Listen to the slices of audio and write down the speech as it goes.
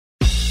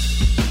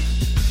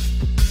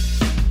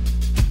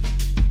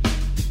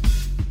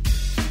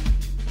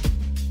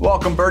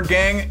Welcome, Bird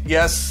Gang.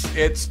 Yes,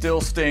 it still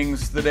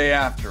stings the day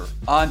after.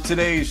 On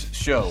today's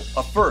show,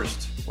 a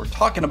first, we're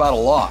talking about a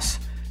loss.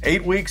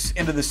 8 weeks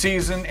into the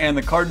season, and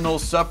the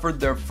Cardinals suffered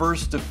their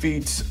first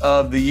defeats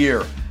of the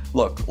year.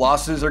 Look,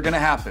 losses are going to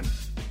happen.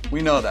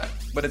 We know that.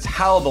 But it's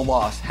how the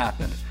loss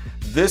happened.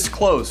 This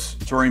close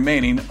to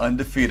remaining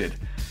undefeated.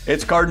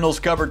 It's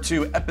Cardinals Cover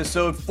 2,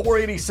 episode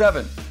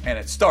 487, and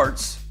it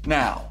starts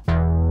now.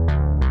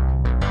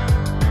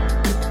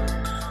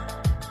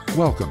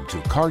 Welcome to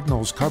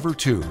Cardinals Cover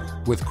 2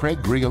 with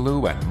Craig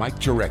Grialou and Mike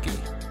Jurecki.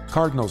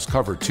 Cardinals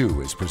Cover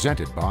 2 is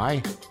presented by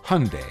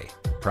Hyundai,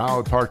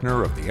 proud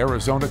partner of the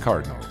Arizona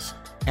Cardinals,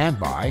 and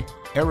by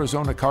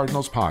Arizona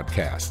Cardinals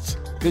Podcasts.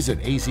 Visit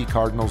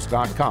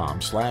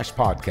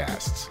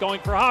azcardinals.com/podcasts.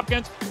 Going for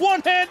Hopkins,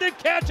 one-handed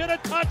catch and a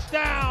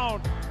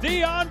touchdown!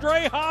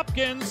 DeAndre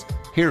Hopkins.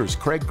 Here's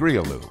Craig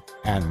Grialou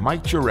and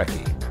Mike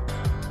Jurecki.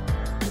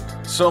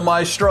 So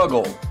my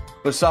struggle,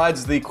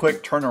 besides the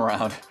quick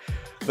turnaround,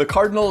 the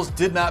Cardinals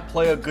did not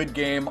play a good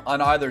game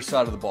on either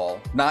side of the ball,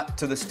 not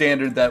to the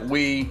standard that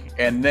we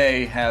and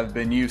they have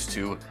been used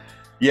to.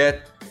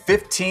 Yet,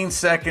 15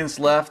 seconds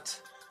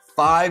left,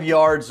 5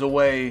 yards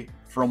away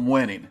from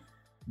winning.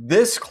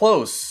 This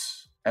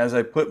close, as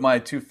I put my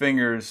two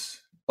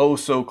fingers oh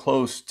so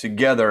close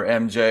together,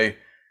 MJ,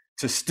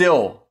 to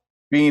still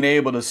being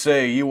able to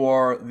say you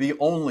are the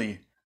only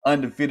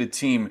undefeated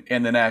team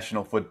in the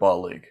National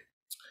Football League.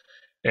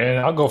 And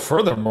I'll go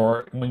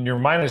furthermore, when you're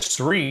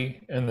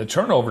 -3 in the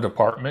turnover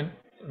department,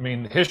 I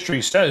mean,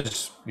 history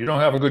says you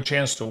don't have a good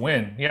chance to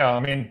win. Yeah, I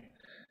mean,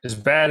 as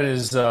bad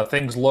as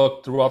things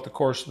looked throughout the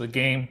course of the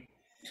game,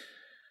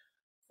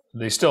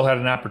 they still had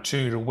an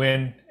opportunity to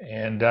win,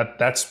 and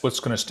that's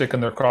what's going to stick in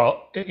their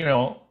craw. You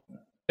know,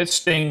 it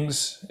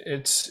stings.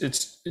 It's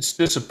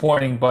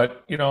disappointing,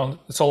 but, you know,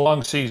 it's a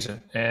long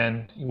season,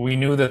 and we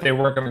knew that they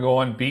weren't going to go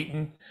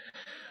unbeaten.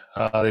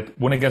 They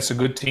went against a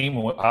good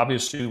team.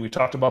 Obviously, we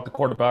talked about the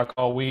quarterback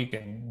all week,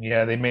 and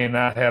yeah, they may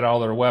not have had all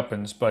their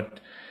weapons, but,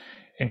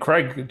 and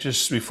Craig,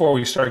 just before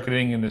we start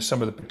getting into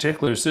some of the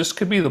particulars, this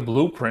could be the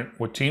blueprint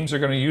what teams are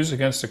going to use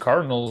against the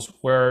Cardinals,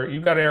 where you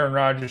got Aaron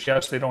Rodgers.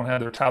 Yes, they don't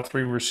have their top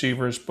 3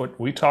 receivers, but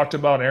we talked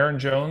about Aaron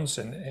Jones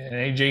and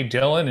A.J.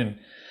 Dillon, and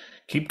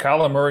keep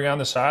Kyler Murray on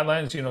the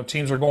sidelines. You know,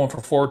 teams are going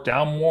for fourth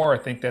down more. I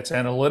think that's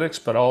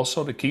analytics, but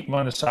also to keep them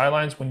on the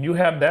sidelines. When you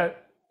have that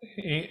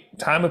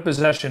time of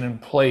possession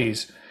and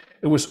plays,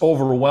 it was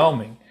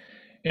overwhelming.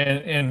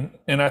 And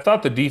I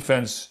thought the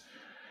defense,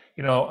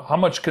 you know, how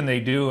much can they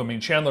do? I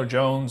mean, Chandler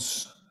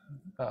Jones,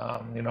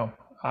 you know,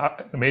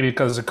 maybe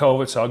because of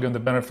COVID, so I'll give him the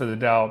benefit of the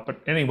doubt. But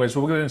anyways,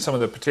 we'll get into some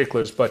of the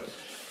particulars. But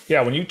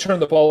yeah, when you turn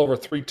the ball over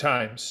 3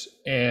 times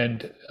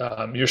and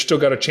you're still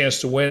got a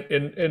chance to win,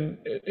 and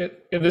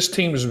this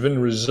team has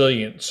been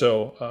resilient.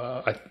 So,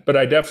 but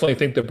I definitely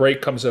think the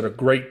break comes at a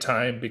great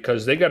time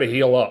because they got to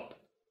heal up.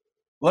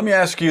 Let me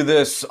ask you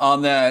this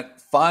on that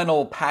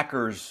final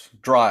Packers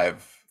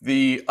drive,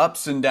 the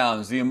ups and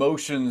downs, the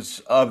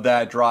emotions of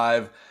that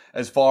drive,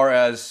 as far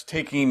as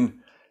taking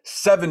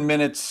 7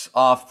 minutes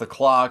off the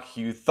clock.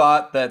 You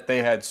thought that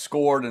they had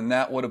scored and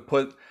that would have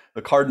put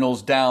the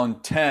Cardinals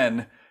down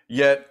 10,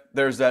 yet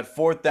there's that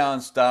fourth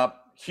down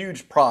stop.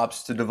 Huge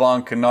props to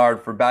Devon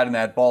Kennard for batting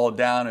that ball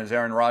down as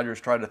Aaron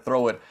Rodgers tried to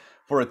throw it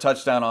for a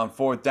touchdown on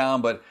fourth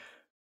down. But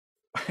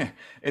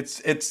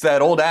it's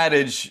that old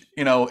adage,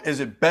 you know, is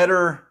it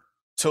better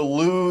to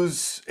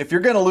lose? If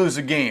you're going to lose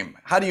a game,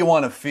 how do you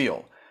want to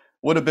feel?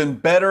 Would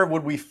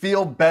we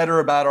feel better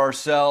about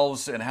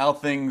ourselves and how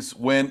things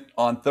went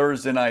on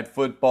Thursday Night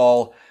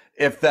Football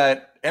if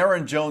that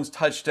Aaron Jones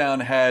touchdown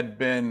had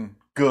been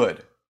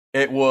good?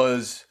 It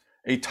was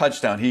a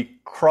touchdown. He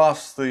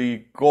crossed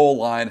the goal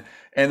line,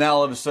 and now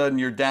all of a sudden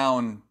you're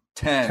down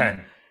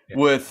 10. Yeah.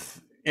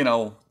 With, you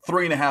know,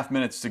 3.5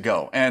 minutes to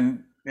go.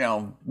 And you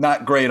know,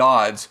 not great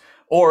odds.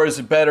 Or is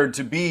it better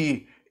to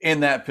be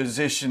in that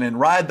position and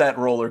ride that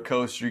roller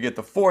coaster? You get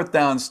the fourth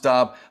down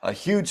stop, a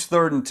huge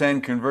 3rd and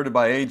 10 converted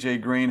by A.J.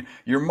 Green.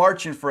 You're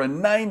marching for a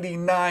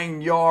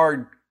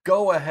 99-yard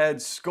go-ahead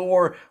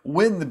score,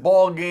 win the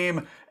ball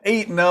game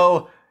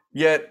 8-0,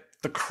 yet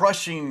the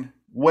crushing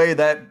way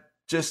that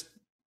just,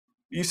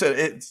 you said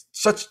it's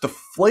such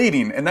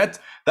deflating. And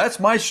that's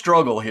my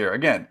struggle here,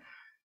 again,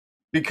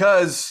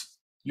 because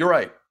you're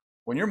right.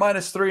 When you're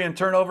 -3 in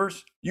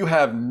turnovers, you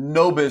have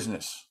no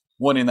business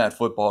winning that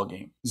football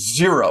game.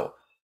 0.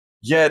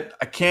 Yet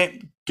I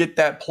can't get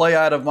that play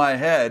out of my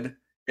head.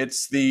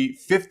 It's the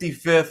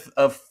 55th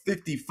of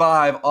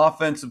 55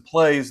 offensive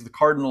plays the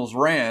Cardinals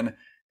ran,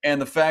 and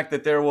the fact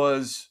that there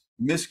was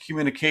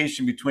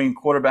miscommunication between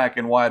quarterback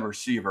and wide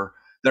receiver.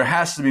 There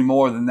has to be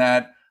more than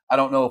that. I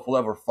don't know if we'll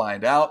ever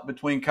find out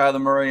between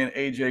Kyler Murray and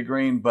A.J.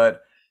 Green,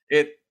 but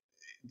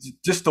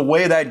just the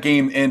way that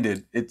game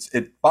ended,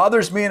 it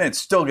bothers me, and it's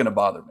still going to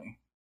bother me.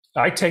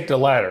 I take the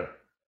latter.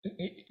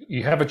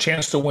 You have a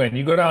chance to win.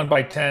 You go down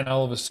by 10,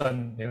 all of a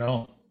sudden, you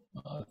know,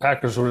 the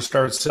Packers would have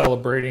started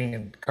celebrating,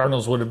 and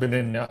Cardinals would have been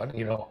in,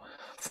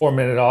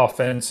 4-minute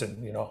offense,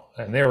 and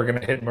they were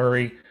going to hit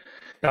Murray.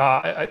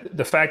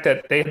 The fact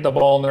that they had the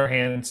ball in their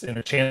hands and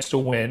a chance to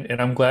win, and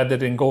I'm glad they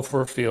didn't go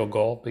for a field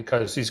goal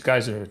because these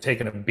guys are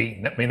taking a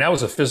beating. I mean, that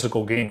was a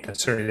physical game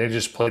considering they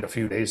just played a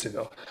few days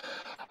ago.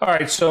 All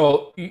right,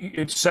 so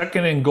it's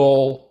second and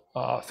goal,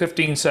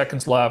 15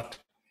 seconds left.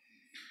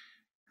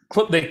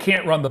 They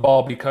can't run the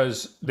ball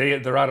because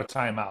they're out of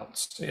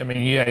timeouts. I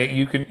mean, yeah,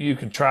 you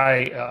can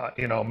try,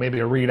 maybe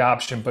a read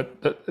option,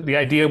 but the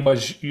idea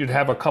was you'd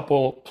have a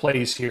couple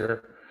plays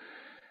here.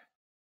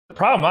 The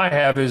problem I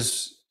have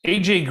is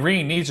AJ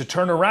Green needs to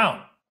turn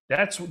around.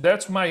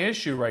 That's my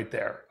issue right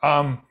there.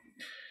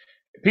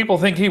 People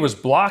think he was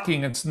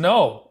blocking.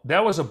 No,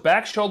 that was a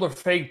back shoulder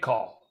fade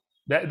call.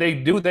 That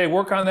they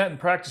work on that in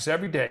practice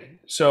every day.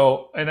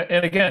 So and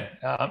again,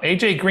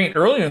 AJ Green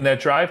earlier in that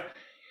drive,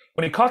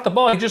 when he caught the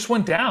ball, he just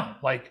went down.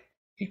 Like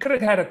he could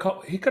have got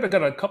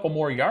a couple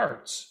more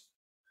yards.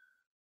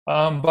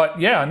 But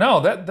yeah,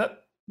 no,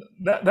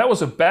 that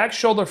was a back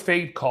shoulder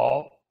fade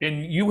call,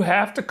 and you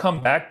have to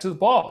come back to the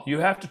ball. You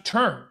have to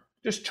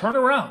just turn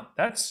around.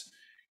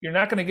 You're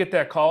not going to get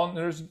that call.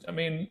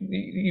 And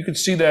you could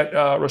see that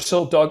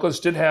Rasul Douglas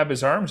did have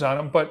his arms on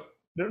him, but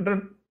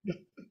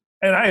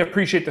and I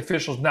appreciate the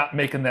officials not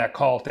making that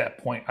call at that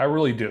point. I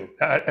really do.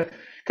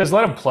 Because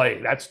let them play.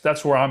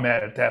 That's where I'm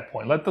at that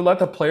point. Let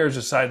the players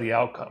decide the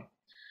outcome.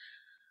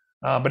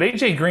 But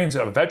AJ Green's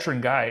a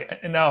veteran guy.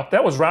 And now, if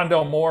that was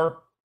Rondale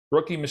Moore,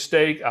 rookie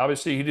mistake,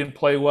 obviously he didn't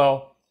play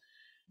well.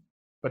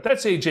 But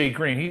that's AJ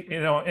Green.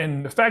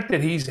 And the fact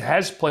that he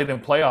has played in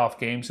playoff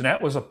games, and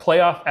that was a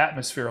playoff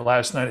atmosphere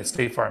last night at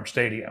State Farm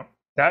Stadium.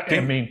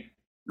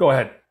 Go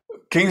ahead.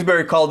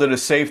 Kingsbury called it a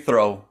safe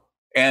throw,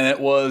 and it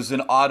was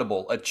an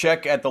audible, a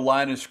check at the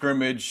line of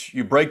scrimmage.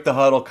 You break the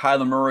huddle.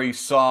 Kyler Murray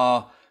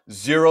saw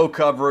zero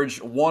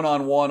coverage,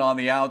 one-on-one on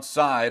the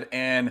outside,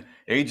 and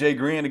AJ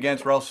Green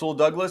against Rasul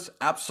Douglas,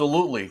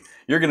 absolutely.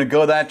 You're going to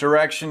go that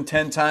direction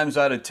 10 times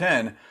out of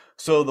 10.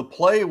 So the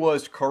play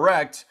was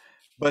correct,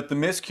 but the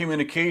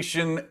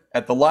miscommunication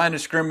at the line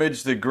of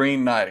scrimmage, the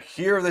Green not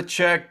hear the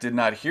check, did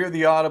not hear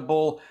the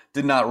audible,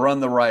 did not run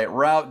the right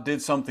route,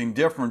 did something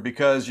different,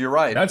 because you're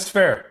right. That's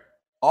fair.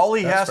 All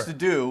he has to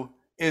do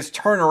is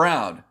turn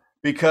around,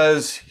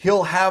 because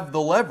he'll have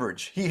the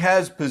leverage. He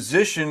has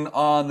position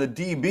on the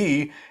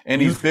DB,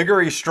 and he's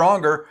bigger, he's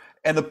stronger,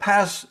 and the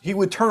pass, he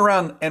would turn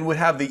around and would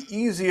have the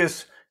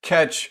easiest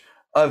catch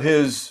of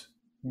his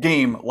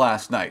game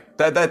last night.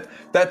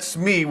 That's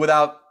me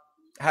without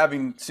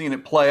having seen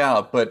it play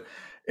out, but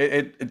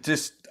it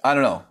just, I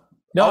don't know.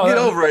 I'll get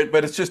over it,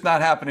 but it's just not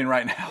happening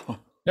right now.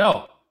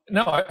 No, and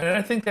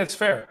I think that's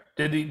fair.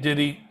 Did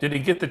he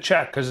get the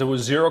check because there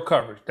was zero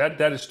coverage?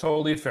 That is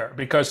totally fair,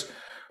 because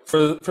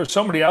for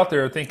somebody out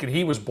there thinking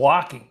he was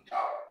blocking,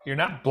 you're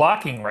not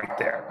blocking right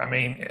there. I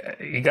mean,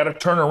 you got to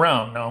turn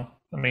around. No,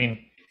 I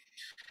mean,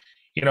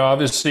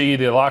 obviously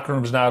the locker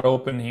room's not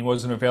open. He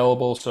wasn't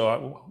available,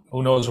 so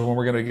who knows when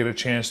we're going to get a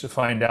chance to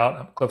find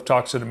out. Cliff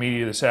talks to the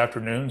media this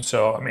afternoon,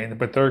 so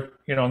but they're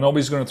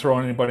nobody's going to throw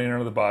anybody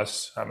under the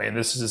bus. I mean,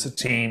 this is a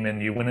team,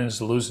 and you win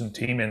as a losing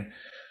team, and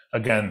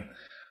again.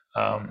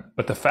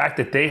 But the fact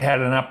that they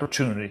had an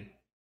opportunity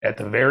at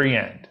the very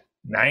end,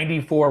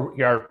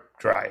 94-yard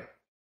drive,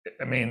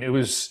 I mean,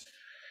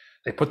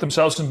 they put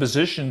themselves in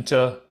position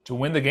to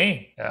win the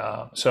game.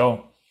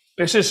 So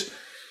it's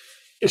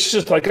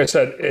just like I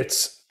said,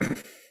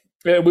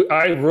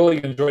 I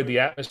really enjoyed the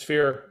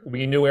atmosphere.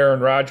 We knew Aaron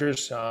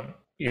Rodgers.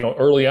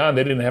 Early on,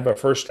 they didn't have a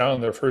first down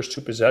in their first two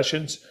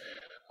possessions.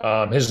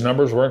 His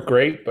numbers weren't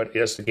great, but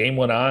as the game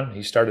went on,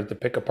 he started to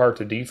pick apart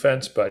the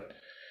defense. But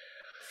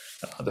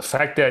the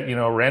fact that,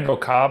 Randall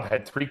Cobb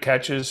had 3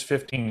 catches,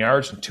 15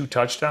 yards, and 2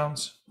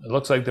 touchdowns, it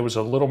looks like there was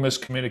a little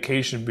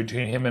miscommunication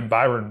between him and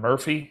Byron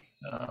Murphy.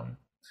 And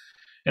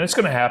it's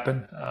going to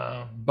happen.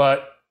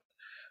 But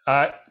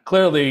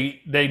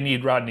clearly they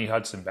need Rodney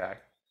Hudson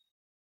back.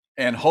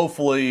 And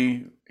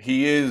hopefully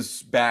he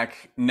is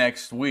back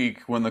next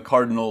week when the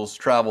Cardinals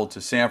travel to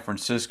San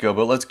Francisco.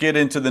 But let's get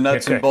into the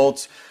nuts and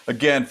bolts.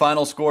 Again,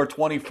 final score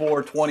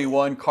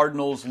 24-21.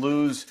 Cardinals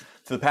lose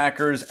to the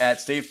Packers at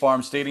State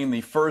Farm Stadium,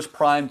 the first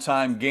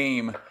primetime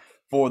game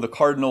for the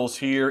Cardinals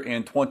here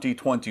in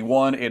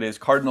 2021. It is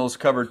Cardinals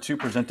Cover 2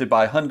 presented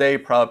by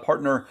Hyundai, proud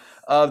partner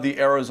of the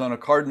Arizona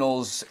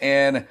Cardinals.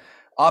 And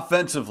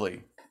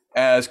offensively,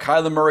 as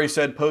Kyler Murray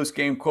said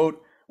post-game,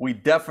 quote, "We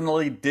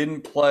definitely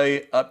didn't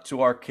play up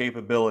to our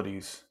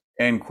capabilities,"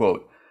 end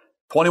quote.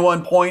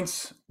 21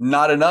 points,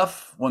 not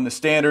enough when the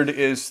standard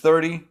is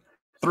 30.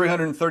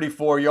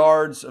 334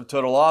 yards of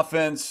total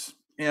offense,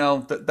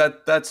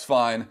 that's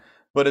fine.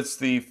 But it's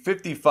the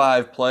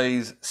 55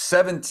 plays,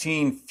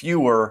 17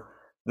 fewer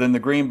than the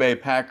Green Bay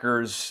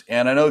Packers.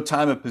 And I know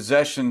time of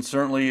possession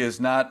certainly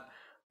is not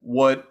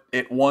what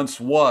it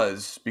once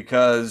was,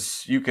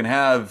 because you can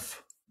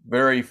have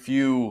very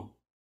few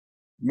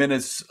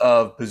minutes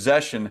of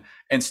possession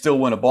and still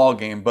win a ball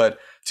game. But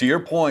to your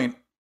point,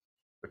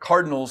 the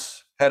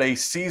Cardinals had a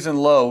season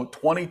low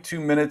 22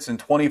 minutes and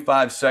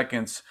 25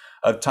 seconds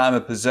of time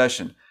of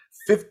possession,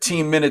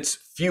 15 minutes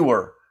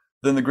fewer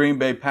than the Green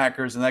Bay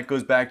Packers. And that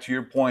goes back to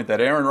your point that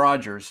Aaron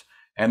Rodgers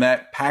and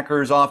that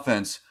Packers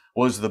offense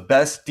was the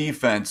best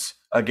defense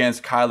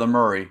against Kyler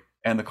Murray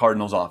and the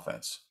Cardinals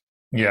offense.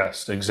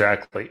 Yes,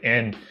 exactly.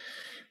 And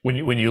when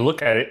you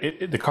look at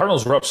it, the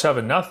Cardinals were up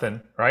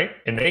 7-0, right?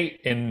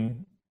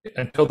 And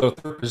until the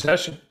third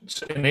possession,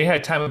 and they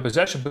had time of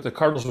possession, but the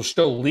Cardinals were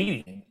still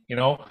leading,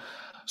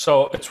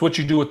 So it's what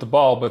you do with the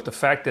ball, but the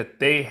fact that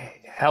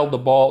they held the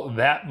ball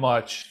that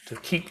much to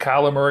keep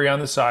Kyler Murray on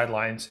the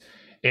sidelines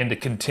and to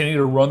continue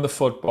to run the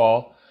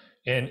football,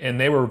 and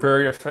they were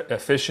very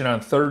efficient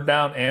on third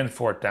down and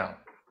fourth down.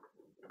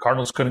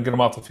 Cardinals couldn't get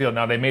them off the field.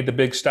 Now, they made the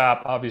big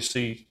stop,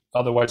 obviously,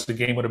 otherwise the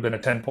game would have been a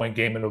 10-point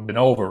game and it would have been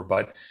over,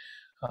 but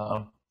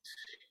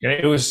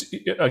it was,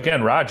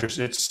 again, Rodgers,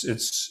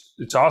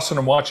 it's awesome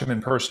to watch him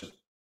in person.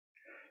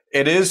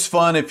 It is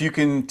fun if you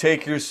can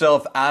take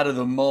yourself out of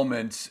the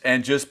moment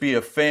and just be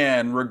a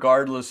fan,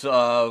 regardless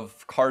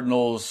of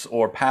Cardinals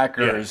or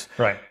Packers.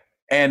 Yeah, right.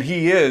 And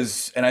he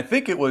is, and I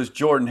think it was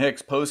Jordan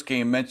Hicks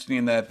postgame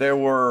mentioning that there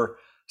were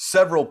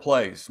several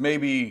plays,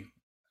 maybe,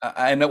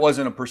 and it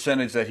wasn't a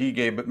percentage that he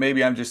gave, but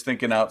maybe I'm just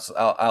thinking out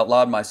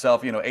loud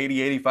myself,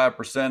 80,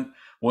 85%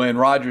 when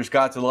Rodgers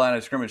got to the line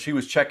of scrimmage, he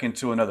was checking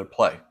to another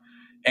play.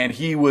 And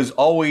he was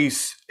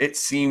always, it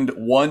seemed,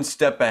 one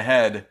step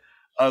ahead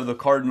of the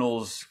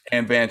Cardinals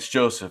and Vance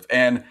Joseph.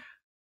 And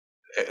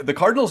the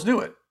Cardinals knew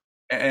it.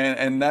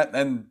 And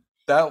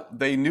that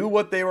they knew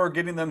what they were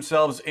getting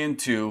themselves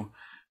into,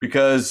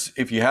 because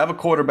if you have a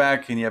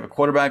quarterback and you have a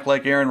quarterback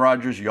like Aaron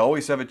Rodgers, you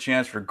always have a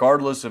chance,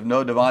 regardless of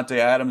no Davante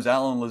Adams,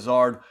 Allen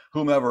Lazard,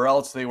 whomever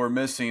else they were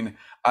missing.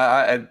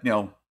 That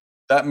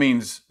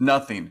means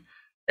nothing.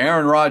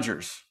 Aaron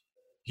Rodgers,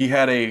 he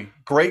had a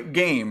great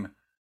game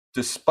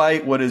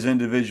despite what his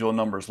individual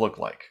numbers look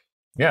like.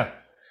 Yeah.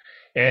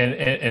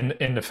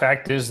 And the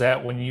fact is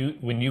that when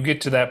you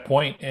get to that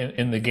point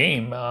in the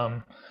game,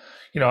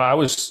 I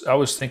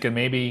was thinking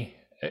maybe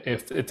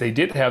if they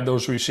did have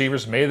those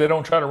receivers, maybe they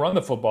don't try to run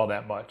the football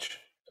that much.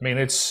 I mean,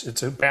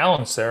 it's a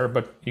balance there,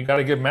 but you got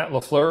to give Matt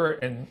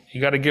LaFleur and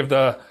you got to give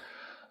the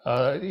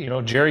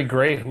Jerry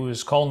Gray, who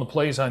is calling the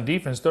plays on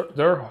defense.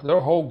 Their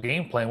whole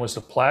game plan was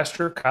to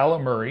plaster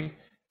Kyler Murray,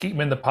 keep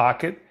him in the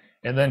pocket,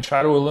 and then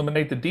try to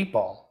eliminate the deep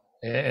ball.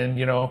 And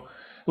it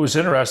was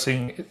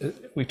interesting.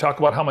 We talk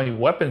about how many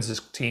weapons this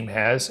team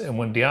has, and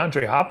when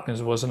DeAndre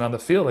Hopkins wasn't on the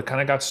field, it kind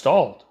of got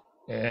stalled.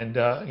 And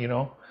I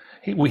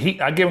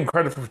give him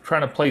credit for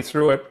trying to play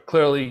through it.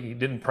 Clearly, he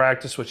didn't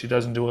practice, which he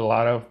doesn't do a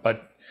lot of,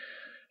 but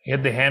he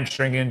had the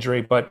hamstring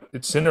injury. But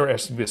it's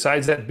interesting.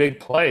 Besides that big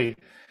play,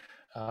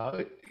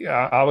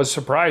 I was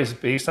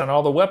surprised based on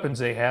all the weapons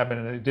they have.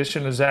 And in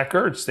addition to Zach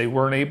Ertz, they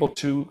weren't able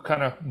to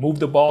kind of move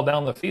the ball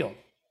down the field.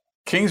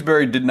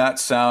 Kingsbury did not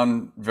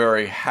sound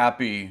very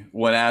happy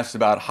when asked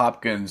about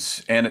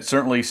Hopkins, and it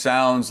certainly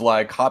sounds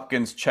like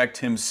Hopkins checked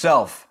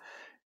himself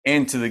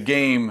into the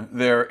game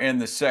there in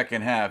the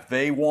second half.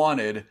 They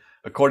wanted,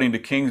 according to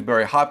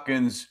Kingsbury,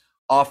 Hopkins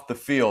off the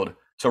field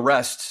to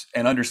rest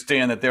and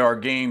understand that there are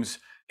games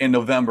in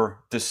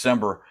November,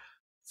 December.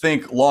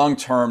 Think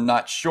long-term,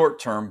 not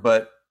short-term,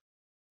 but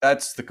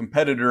that's the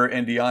competitor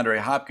in DeAndre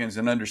Hopkins,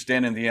 and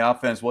understanding the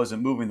offense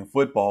wasn't moving the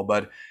football,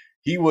 but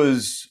he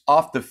was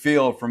off the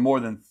field for more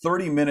than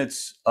 30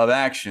 minutes of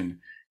action.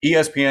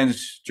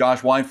 ESPN's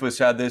Josh Weinfuss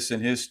had this in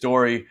his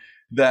story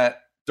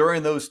that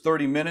during those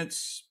 30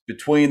 minutes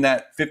between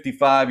that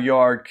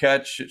 55-yard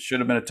catch, it should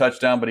have been a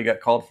touchdown, but he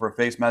got called for a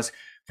face mask.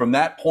 From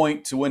that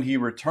point to when he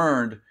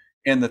returned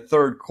in the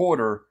third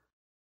quarter,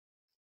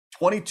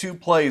 22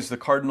 plays the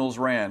Cardinals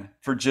ran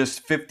for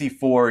just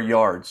 54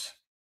 yards.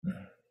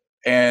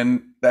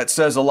 And that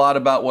says a lot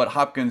about what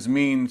Hopkins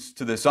means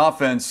to this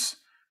offense.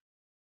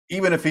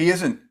 Even if he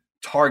isn't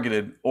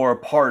targeted or a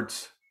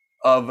part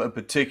of a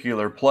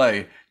particular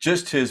play,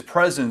 just his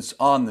presence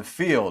on the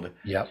field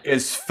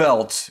is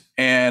felt.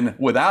 And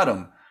without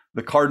him,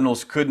 the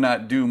Cardinals could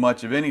not do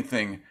much of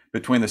anything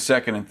between the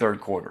second and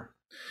third quarter.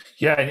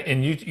 Yeah,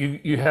 and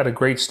you had a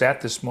great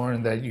stat this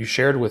morning that you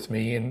shared with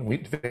me,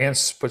 and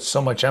Vance put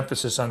so much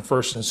emphasis on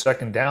first and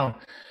second down,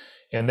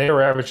 and they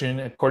were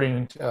averaging,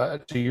 according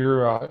to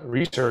your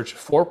research,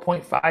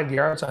 4.5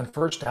 yards on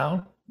first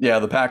down. Yeah,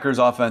 the Packers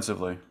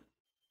offensively.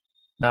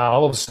 Now,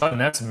 all of a sudden,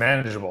 that's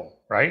manageable,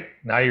 right?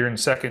 Now you're in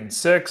second and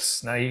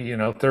 6.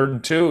 Now, third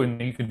and 2,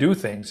 and you can do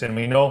things. And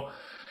we know,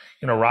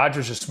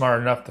 Rodgers is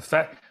smart enough.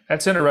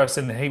 That's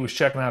interesting that he was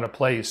checking out a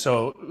play.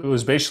 So it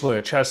was basically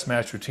a chess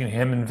match between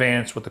him and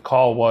Vance, what the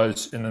call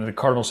was, and then the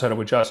Cardinals had to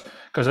adjust.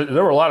 Because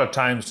there were a lot of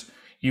times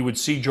you would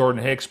see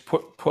Jordan Hicks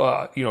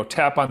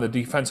tap on the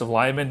defensive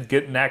lineman,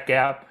 get in that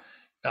gap.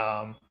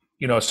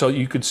 So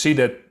you could see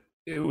that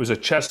it was a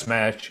chess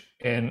match.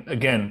 And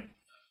again,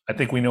 I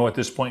think we know at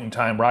this point in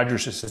time,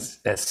 Rodgers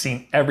has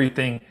seen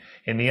everything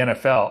in the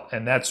NFL,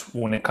 and that's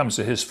when it comes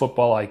to his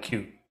football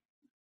IQ.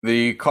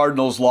 The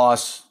Cardinals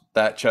lost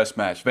that chess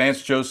match.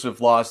 Vance Joseph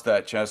lost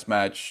that chess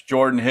match.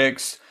 Jordan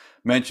Hicks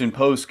mentioned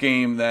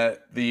post-game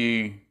that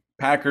the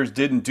Packers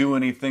didn't do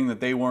anything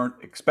that they weren't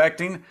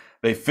expecting.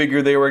 They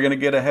figured they were going to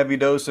get a heavy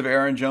dose of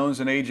Aaron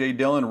Jones and A.J.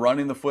 Dillon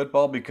running the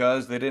football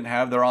because they didn't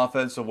have their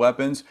offensive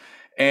weapons.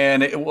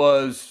 And it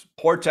was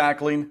poor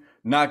tackling,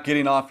 not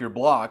getting off your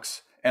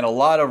blocks, and a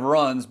lot of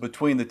runs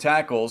between the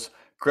tackles.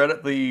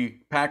 Credit the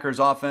Packers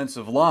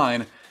offensive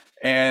line,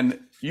 and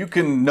you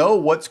can know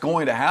what's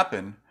going to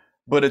happen,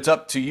 but it's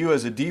up to you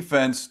as a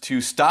defense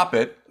to stop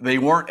it. They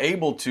weren't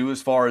able to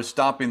as far as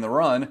stopping the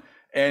run.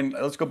 And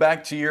let's go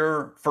back to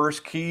your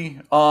first key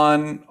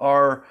on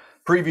our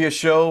previous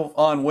show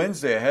on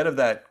Wednesday ahead of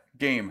that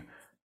game.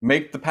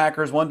 Make the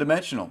Packers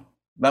one-dimensional.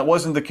 That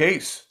wasn't the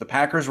case. The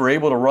Packers were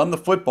able to run the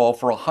football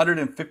for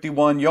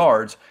 151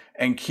 yards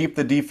and keep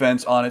the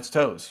defense on its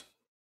toes.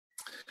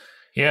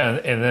 Yeah,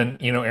 and then,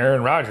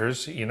 Aaron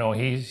Rodgers,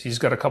 he's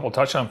got a couple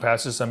touchdown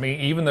passes. I mean,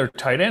 even their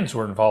tight ends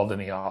were involved in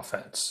the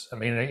offense. I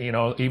mean,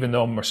 even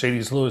though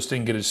Mercedes Lewis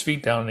didn't get his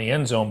feet down in the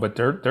end zone, but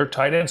their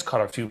tight ends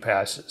caught a few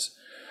passes.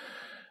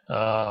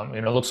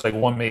 It looks like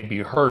one may be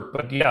hurt,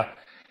 but yeah,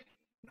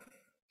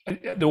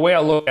 the way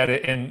I look at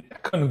it, and I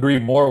couldn't agree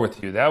more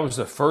with you, that was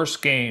the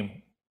first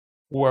game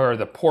where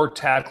the poor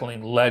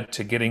tackling led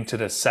to getting to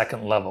the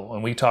second level.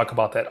 And we talk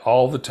about that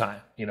all the time,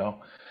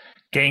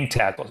 gang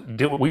tackles.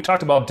 We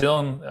talked about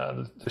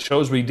Dylan, the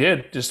shows we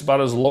did, just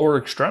about his lower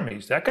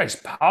extremities. That guy's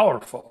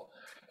powerful.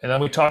 And then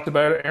we talked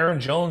about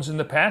Aaron Jones in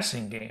the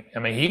passing game. I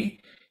mean,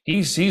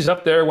 he's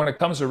up there when it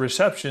comes to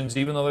receptions,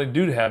 even though they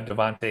do have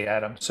Devontae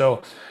Adams.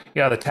 So,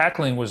 yeah, the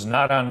tackling was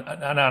not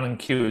on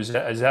cue. Is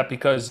that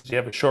because you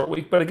have a short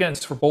week? But again,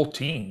 it's for both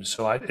teams.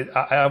 So I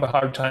have a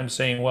hard time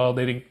saying, well,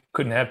 they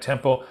couldn't have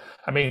tempo.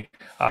 I mean,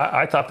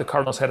 I thought the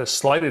Cardinals had a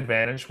slight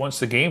advantage once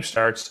the game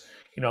starts.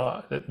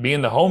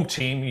 Being the home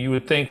team, you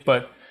would think,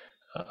 but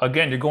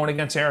again, you're going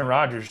against Aaron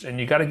Rodgers, and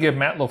you got to give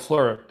Matt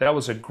LaFleur, that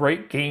was a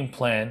great game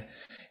plan.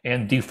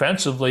 And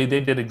defensively,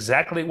 they did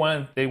exactly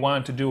what they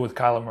wanted to do with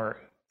Kyler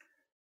Murray.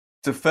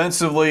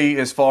 Defensively,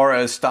 as far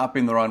as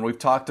stopping the run, we've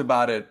talked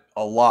about it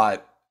a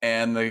lot,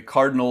 and the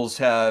Cardinals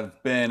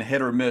have been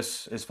hit or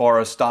miss as far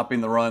as stopping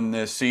the run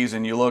this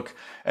season. You look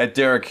at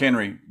Derrick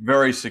Henry,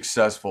 very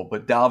successful,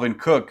 but Dalvin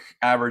Cook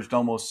averaged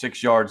almost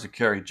 6 yards a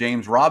carry.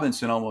 James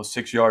Robinson, almost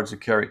 6 yards a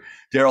carry.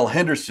 Darrell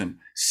Henderson,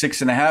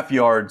 6.5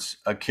 yards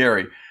a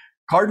carry.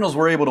 Cardinals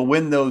were able to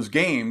win those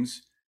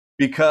games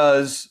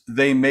because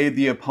they made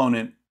the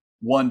opponent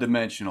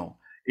one-dimensional.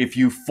 If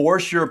you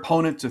force your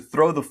opponent to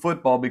throw the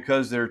football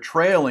because they're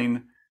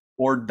trailing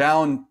or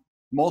down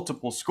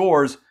multiple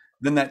scores,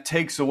 then that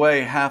takes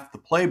away half the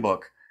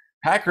playbook.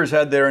 Packers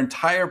had their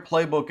entire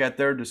playbook at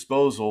their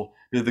disposal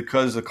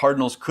because the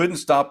Cardinals couldn't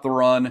stop the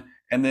run.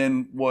 And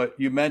then what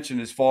you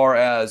mentioned as far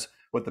as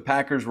what the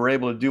Packers were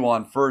able to do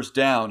on first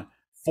down,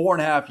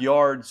 4.5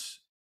 yards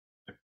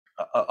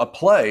a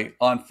play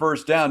on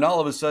first down.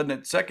 All of a sudden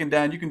at second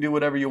down, you can do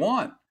whatever you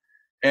want.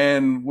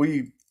 And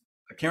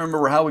I can't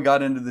remember how we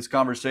got into this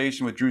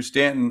conversation with Drew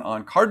Stanton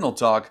on Cardinal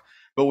Talk,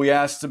 but we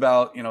asked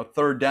about,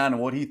 third down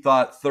and what he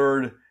thought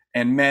third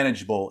and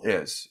manageable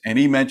is. And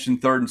he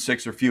mentioned 3rd and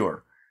 6 or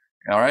fewer.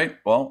 All right.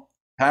 Well,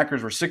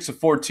 Packers were 6 of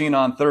 14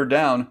 on third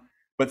down,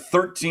 but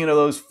 13 of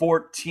those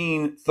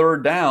 14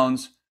 third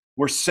downs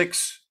were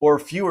 6 or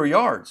fewer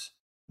yards.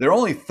 Their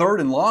only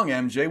 3rd and long,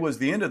 MJ, was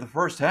the end of the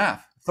first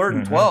half, 3rd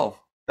and 12.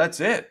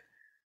 That's it.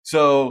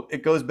 So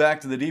it goes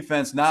back to the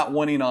defense not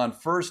winning on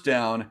first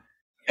down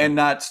and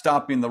not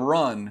stopping the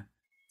run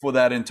for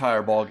that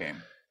entire ball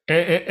game.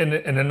 And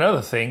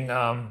another thing,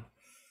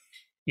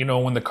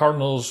 when the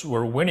Cardinals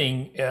were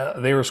winning,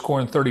 they were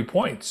scoring 30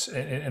 points.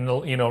 And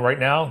right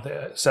now,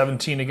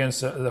 17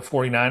 against the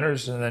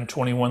 49ers and then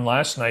 21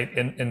 last night.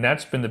 And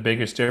that's been the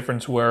biggest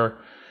difference, where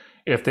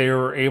if they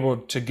were able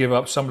to give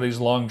up some of these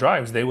long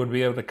drives, they would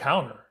be able to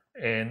counter.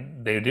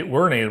 And they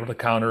weren't able to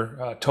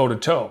counter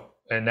toe-to-toe.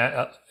 And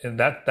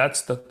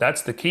that's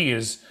the key,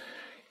 is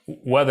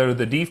whether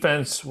the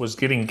defense was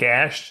getting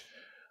gashed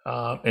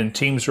and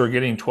teams were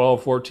getting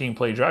 12, 14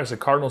 play drives, the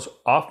Cardinals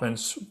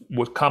offense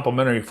with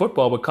complementary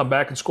football would come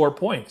back and score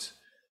points.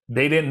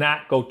 They did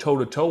not go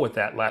toe-to-toe with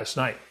that last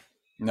night.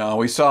 No,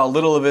 we saw a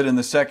little of it in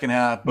the second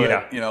half,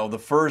 but the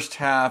first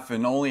half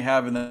and only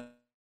having the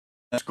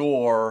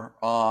score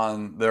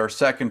on their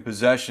second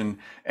possession.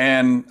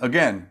 And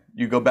again,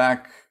 you go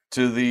back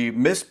to the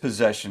missed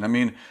possession. I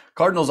mean,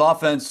 Cardinals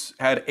offense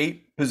had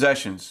 8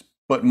 possessions,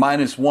 but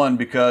 -1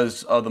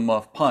 because of the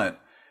muff punt.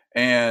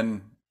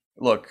 And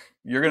look,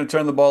 you're going to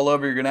turn the ball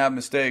over, you're going to have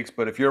mistakes,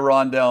 but if you're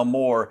Rondale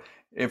Moore,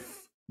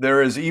 if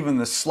there is even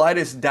the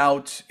slightest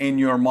doubt in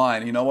your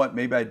mind, you know what,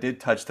 maybe I did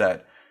touch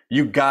that,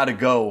 you got to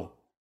go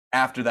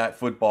after that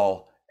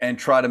football and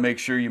try to make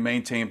sure you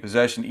maintain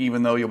possession,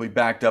 even though you'll be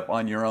backed up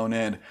on your own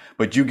end.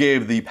 But you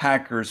gave the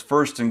Packers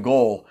 1st and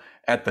goal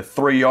at the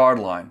 3-yard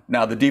line.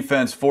 Now, the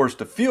defense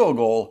forced a field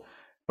goal,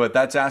 but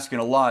that's asking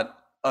a lot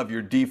of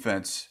your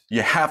defense.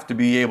 You have to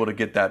be able to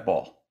get that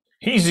ball.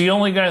 He's the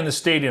only guy in the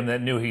stadium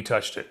that knew he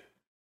touched it.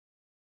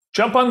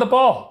 Jump on the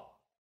ball.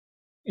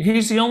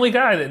 He's the only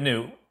guy that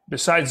knew,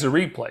 besides the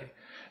replay.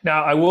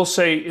 Now, I will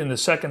say in the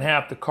second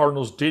half, the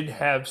Cardinals did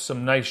have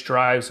some nice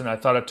drives, and I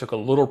thought it took a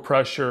little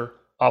pressure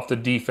off the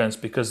defense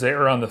because they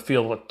were on the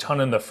field a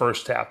ton in the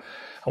first half.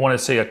 I want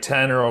to say a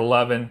 10 or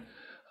 11,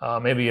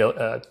 maybe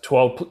a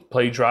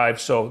 12-play drive.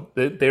 So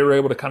they were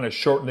able to kind of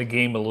shorten the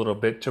game a little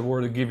bit to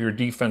where to give your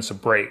defense a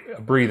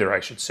breather, I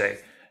should say.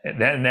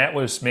 And that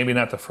was maybe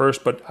not the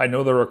first, but I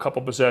know there were a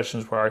couple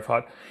possessions where I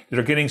thought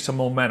they're getting some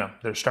momentum.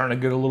 They're starting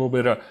to get a little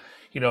bit of,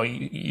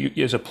 you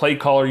as a play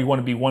caller, you want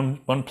to be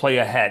one play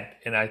ahead.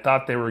 And I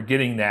thought they were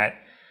getting that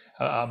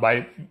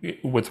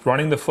with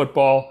running the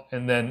football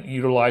and then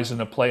utilizing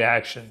the play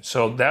action.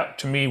 So that,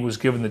 to me, was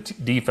giving the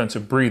defense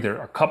a breather.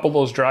 A couple of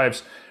those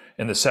drives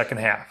in the second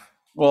half.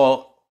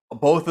 Well,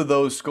 both of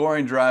those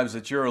scoring drives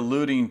that you're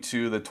alluding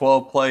to, the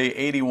 12-play,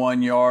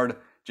 81-yard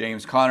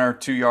James Conner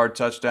 2-yard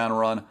touchdown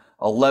run,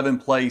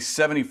 11-play,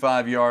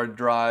 75-yard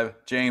drive,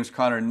 James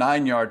Conner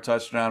 9-yard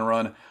touchdown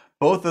run.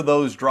 Both of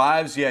those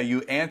drives,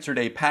 you answered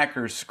a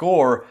Packers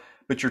score,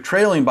 but you're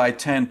trailing by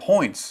 10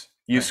 points.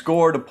 You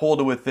scored to pull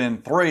to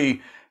within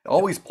 3,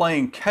 always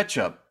playing catch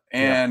up.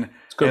 And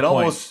it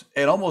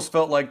almost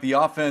felt like the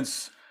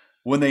offense,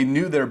 when they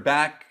knew their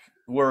back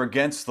were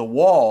against the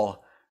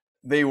wall,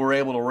 they were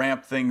able to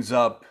ramp things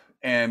up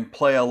and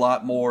play a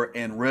lot more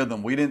in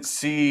rhythm. We didn't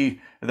see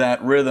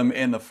that rhythm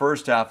in the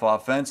first half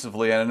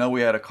offensively. And I know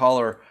we had a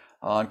caller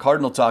on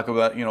Cardinal talk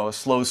about, a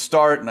slow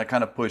start, and I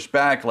kind of pushed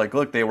back, like,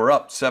 look, they were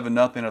up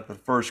 7-0 at the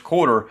first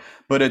quarter,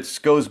 but it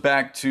goes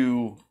back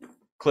to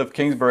Cliff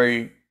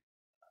Kingsbury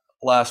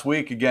last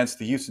week against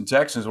the Houston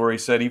Texans, where he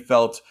said he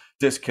felt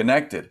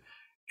disconnected.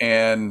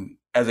 And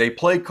as a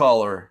play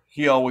caller,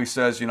 he always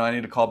says, I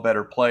need to call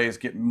better plays,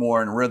 get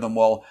more in rhythm.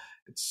 Well,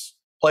 it's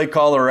play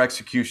caller or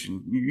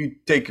execution. You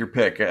take your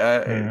pick.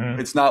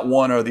 It's not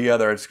one or the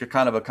other. It's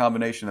kind of a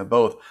combination of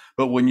both.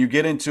 But when you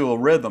get into a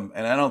rhythm,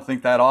 and I don't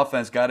think that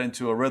offense got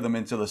into a rhythm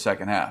into the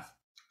second half.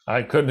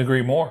 I couldn't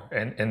agree more.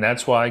 And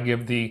that's why I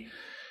give the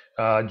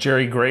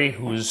Jerry Gray,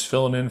 who's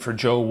filling in for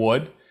Joe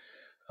Wood,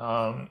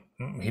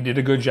 he did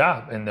a good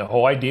job. And the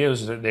whole idea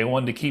is that they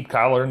wanted to keep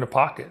Kyler in the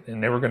pocket,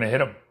 and they were going to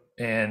hit him.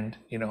 And,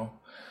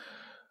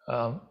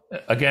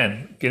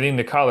 again, getting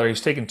to Kyler, he's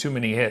taken too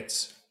many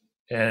hits.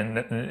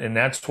 And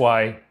that's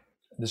why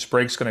this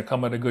break's going to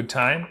come at a good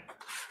time,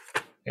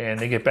 and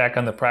they get back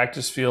on the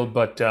practice field.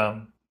 But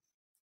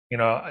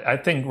I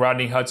think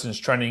Rodney Hudson's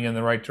trending in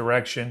the right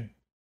direction,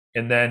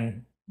 and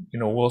then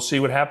we'll see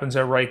what happens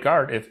at right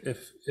guard.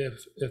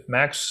 If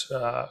Max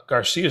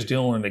Garcia is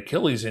dealing with an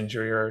Achilles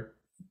injury or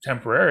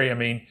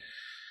temporary,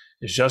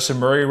 is Justin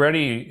Murray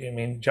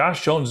ready?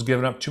 Josh Jones has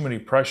given up too many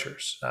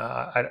pressures.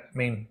 I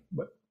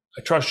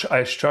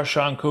trust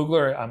Sean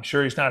Kugler. I'm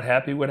sure he's not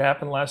happy what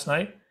happened last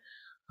night.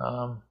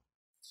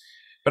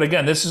 But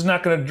again, this is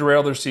not going to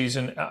derail their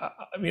season.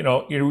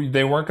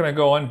 They weren't going to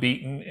go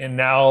unbeaten, and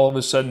now all of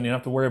a sudden you don't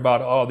have to worry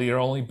about, they're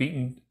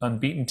only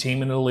unbeaten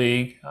team in the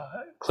league.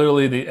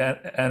 Clearly, the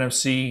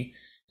NFC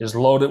is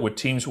loaded with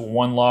teams with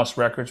 1-loss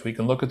records. We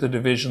can look at the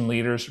division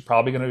leaders. They're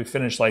probably going to be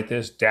finished like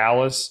this: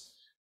 Dallas,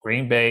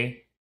 Green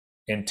Bay,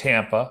 and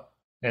Tampa.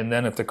 And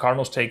then if the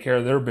Cardinals take care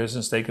of their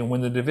business, they can win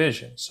the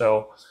division.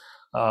 So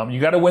you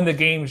got to win the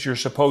games you're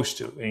supposed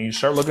to, and you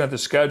start looking at the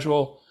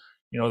schedule.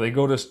 They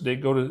go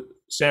to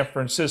San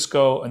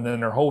Francisco, and then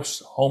they're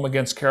home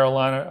against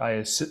Carolina.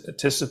 I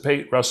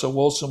anticipate Russell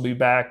Wilson will be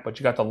back, but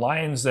you got the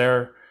Lions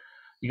there,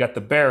 you got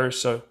the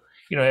Bears. So,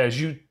 as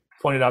you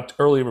pointed out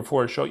earlier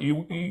before the show,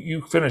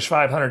 you finish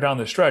 500 down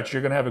the stretch,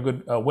 you're going to have a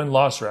good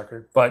win-loss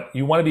record. But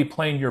you want to be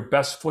playing your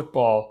best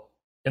football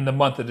in the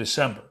month of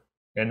December,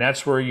 and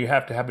that's where you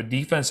have to have a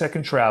defense that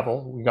can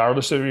travel,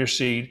 regardless of your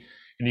seed,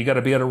 and you got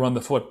to be able to run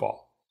the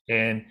football.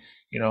 And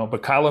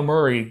but Kyler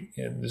Murray,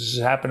 and this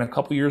has happened a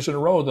couple years in a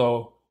row,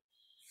 though,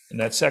 in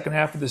that second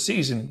half of the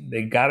season,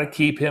 they got to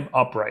keep him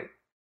upright.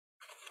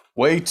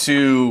 Way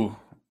to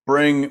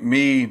bring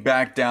me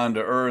back down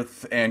to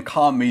earth and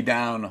calm me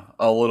down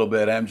a little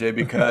bit, MJ,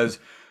 because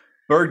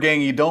Bird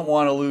Gang, you don't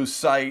want to lose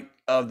sight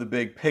of the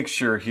big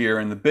picture here.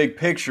 And the big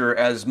picture,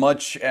 as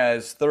much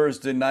as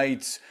Thursday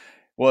night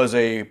was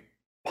a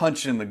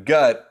punch in the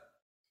gut,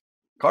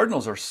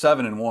 Cardinals are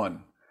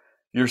 7-1.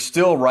 You're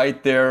still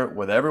right there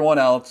with everyone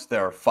else.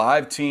 There are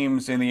 5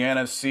 teams in the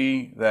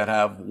NFC that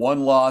have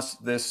 1 loss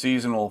this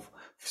season. We'll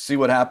see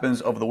what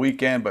happens over the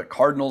weekend. But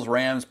Cardinals,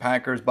 Rams,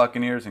 Packers,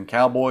 Buccaneers, and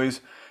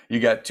Cowboys.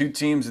 You got 2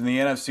 teams in the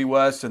NFC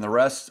West, and the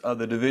rest of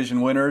the division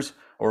winners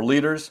or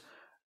leaders.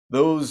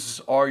 Those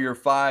are your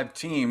 5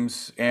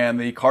 teams, and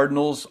the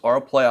Cardinals are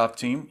a playoff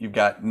team. You've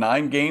got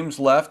 9 games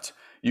left.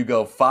 You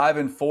go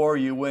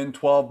 5-4, you win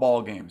 12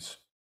 ball games.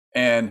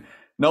 And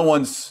no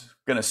one's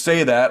going to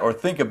say that or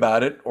think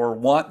about it or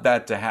want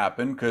that to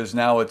happen, because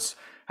now it's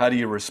how do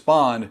you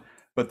respond?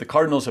 But the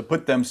Cardinals have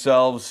put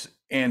themselves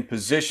in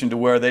position to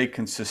where they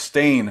can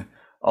sustain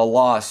a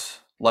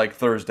loss like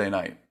Thursday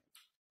night.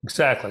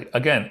 Exactly.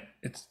 Again,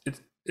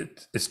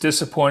 it's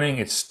disappointing.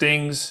 It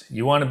stings.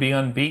 You want to be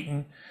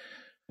unbeaten.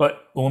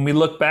 But when we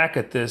look back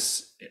at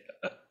this,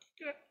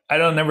 I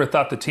never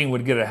thought the team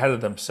would get ahead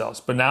of themselves,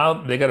 but now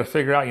they got to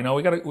figure out,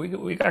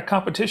 we got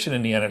competition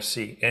in the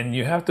NFC, and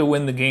you have to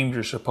win the games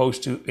you're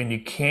supposed to, and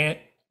you can't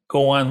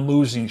go on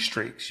losing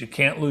streaks. You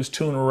can't lose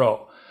 2 in a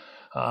row.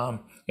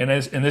 And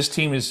this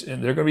team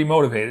they're going to be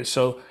motivated.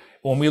 So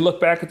when we look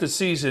back at the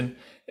season,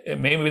 it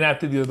may not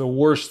be the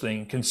worst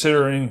thing,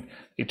 considering,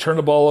 He turned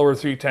the ball over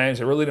 3 times.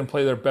 They really didn't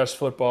play their best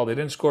football. They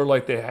didn't score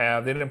like they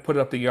have. They didn't put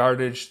up the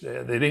yardage.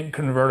 They didn't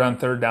convert on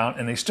 3rd down,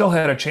 and they still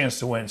had a chance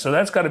to win. So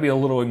that's got to be a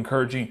little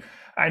encouraging.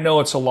 I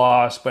know it's a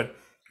loss, but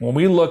when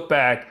we look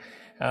back,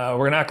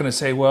 we're not going to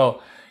say,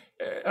 well,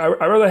 I'd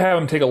rather have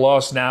them take a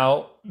loss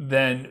now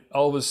than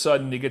all of a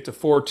sudden they get to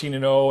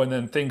 14-0 and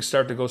then things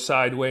start to go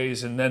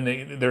sideways, and then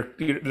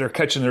they're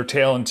catching their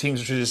tail, and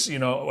teams are just,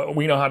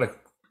 we know how to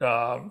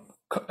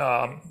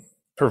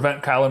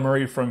prevent Kyler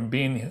Murray from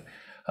being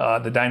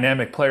the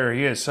dynamic player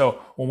he is. So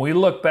when we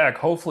look back,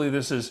 hopefully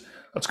let's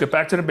get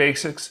back to the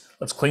basics.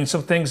 Let's clean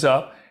some things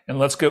up, and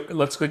let's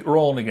get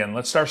rolling again.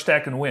 Let's start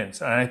stacking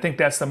wins. And I think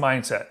that's the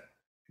mindset.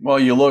 Well,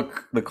 you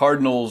look, the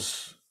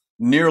Cardinals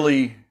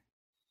nearly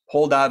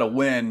pulled out a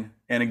win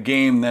in a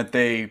game that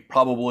they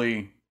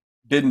probably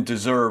didn't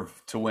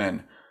deserve to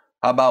win.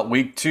 How about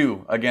week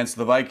 2 against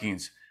the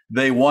Vikings?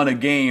 They won a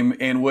game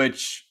in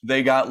which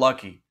they got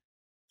lucky.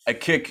 A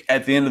kick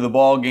at the end of the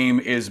ball game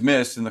is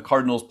missed, and the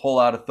Cardinals pull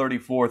out a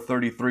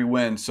 34-33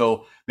 win.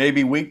 So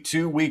maybe week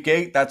 2, week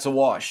 8, that's a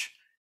wash.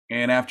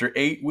 And after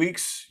 8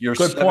 weeks, you're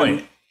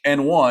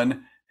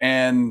 7-1,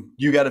 and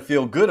you got to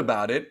feel good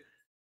about it.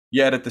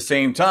 Yet at the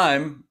same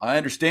time, I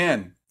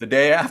understand the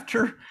day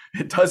after,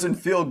 it doesn't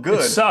feel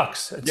good. It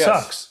sucks. It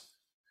sucks.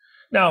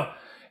 Now,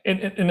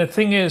 and the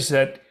thing is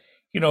that,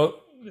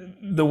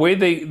 the way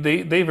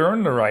they've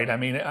earned the right. I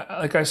mean,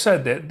 like I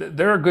said,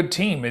 they're a good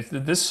team.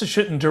 This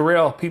shouldn't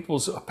derail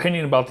people's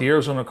opinion about the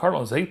Arizona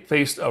Cardinals. They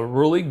faced a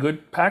really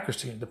good Packers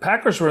team. The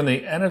Packers were in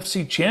the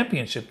NFC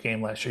Championship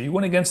game last year. You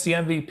went against the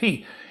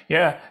MVP.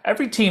 Yeah,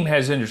 every team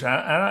has injuries, and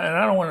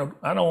I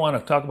don't want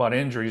to talk about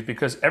injuries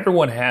because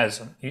everyone has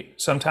them.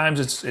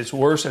 Sometimes it's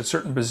worse at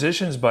certain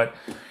positions, but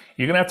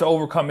you're going to have to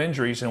overcome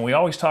injuries. And we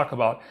always talk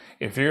about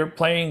if you're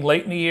playing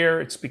late in the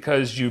year, it's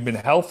because you've been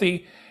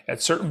healthy at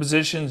certain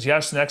positions.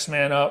 Yes, next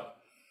man up.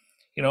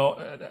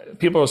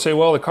 People will say,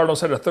 well, the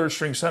Cardinals had a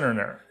 3rd-string center in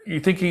there. You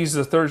think he's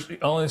the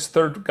only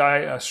third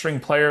guy,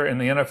 string player in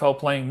the NFL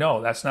playing?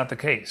 No, that's not the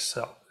case.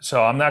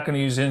 So I'm not going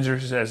to use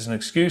injuries as an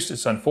excuse.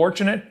 It's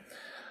unfortunate.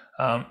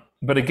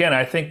 But again,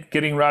 I think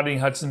getting Rodney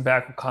Hudson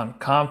back will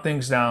calm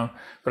things down.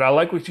 But I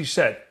like what you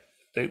said.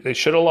 They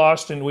should have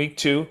lost in week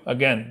 2.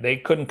 Again, they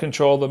couldn't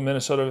control the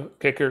Minnesota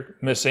kicker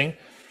missing.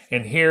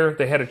 And here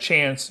they had a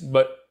chance.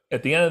 But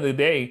at the end of the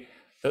day,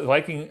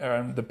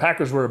 the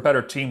Packers were a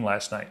better team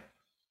last night.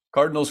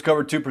 Cardinals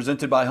Cover 2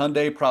 presented by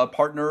Hyundai, proud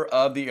partner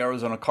of the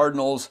Arizona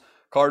Cardinals.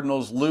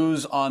 Cardinals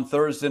lose on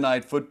Thursday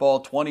Night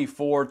Football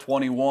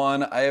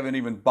 24-21. I haven't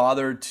even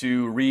bothered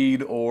to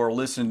read or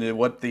listen to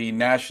what the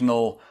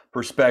national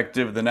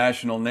perspective, the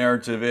national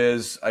narrative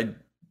is.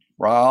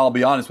 I'll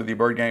be honest with you,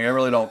 Bird Gang, I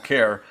really don't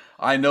care.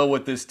 I know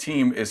what this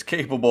team is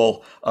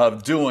capable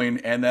of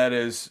doing, and that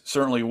is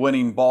certainly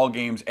winning ball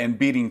games and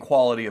beating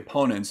quality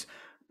opponents.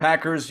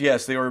 Packers,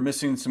 yes, they were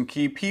missing some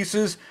key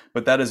pieces,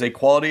 but that is a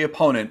quality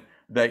opponent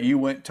that you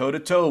went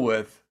toe-to-toe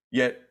with,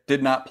 yet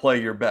did not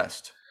play your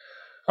best.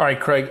 All right,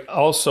 Craig.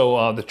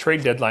 Also, the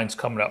trade deadline's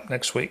coming up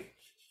next week.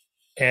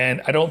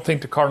 And I don't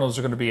think the Cardinals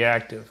are going to be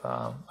active.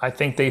 I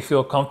think they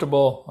feel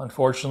comfortable.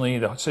 Unfortunately,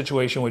 the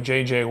situation with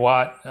J.J.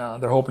 Watt,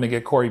 they're hoping to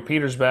get Corey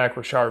Peters back,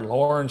 Rashard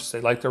Lawrence. They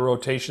like their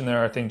rotation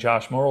there. I think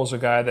Josh Morrow's a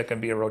guy that can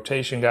be a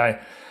rotation guy.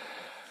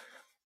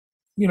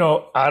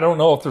 I don't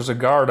know if there's a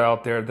guard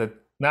out there that,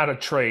 not a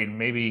trade.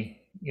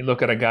 Maybe you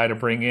look at a guy to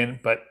bring in,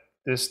 but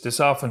this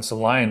offensive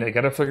line, they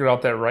got to figure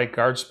out that right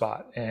guard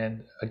spot.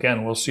 And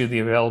again, we'll see the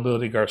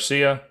availability of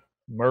Garcia,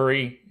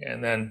 Murray,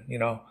 and then,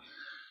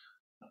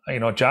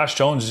 Josh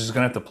Jones is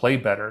going to have to play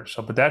better.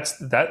 So, but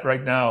that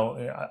right now,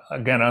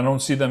 again, I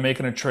don't see them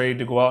making a trade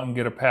to go out and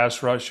get a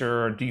pass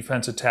rusher or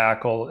defensive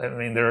tackle. I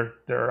mean,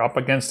 they're up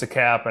against the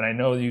cap, and I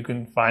know you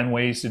can find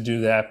ways to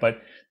do that,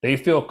 but they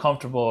feel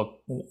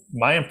comfortable.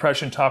 My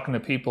impression talking to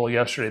people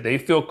yesterday, they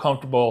feel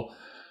comfortable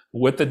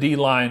with the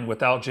D-line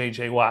without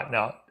J.J. Watt.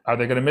 Now, are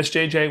they going to miss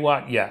J.J.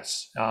 Watt?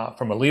 Yes.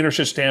 From a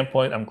leadership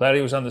standpoint, I'm glad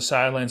he was on the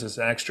sidelines as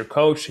an extra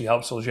coach. He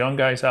helps those young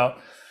guys out.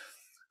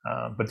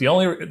 But the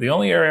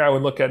only area I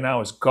would look at now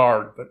is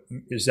guard. But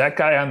is that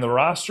guy on the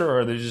roster,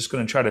 or are they just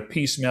going to try to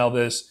piecemeal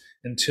this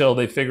until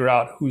they figure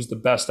out who's the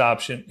best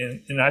option?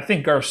 And I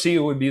think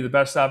Garcia would be the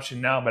best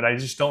option now, but I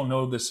just don't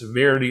know the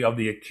severity of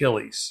the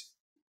Achilles.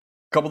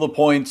 A couple of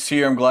points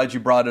here. I'm glad you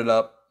brought it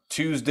up.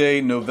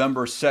 Tuesday,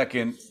 November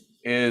 2nd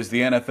is the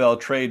NFL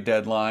trade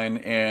deadline.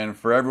 And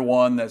for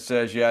everyone that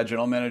says, yeah,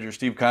 General Manager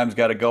Steve Keim's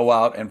got to go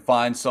out and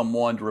find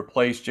someone to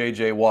replace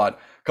J.J. Watt,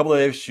 a couple of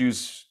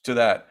issues to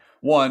that.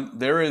 One,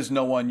 there is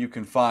no one you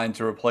can find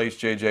to replace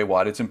J.J.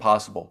 Watt. It's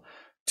impossible.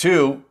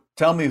 Two,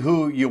 tell me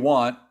who you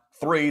want.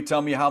 Three,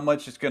 tell me how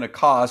much it's going to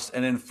cost.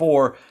 And then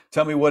four,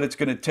 tell me what it's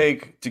going to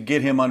take to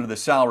get him under the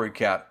salary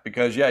cap.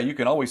 Because, yeah, you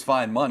can always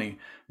find money,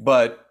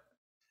 but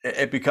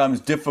it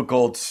becomes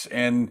difficult,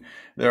 and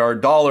there are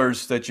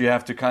dollars that you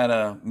have to kind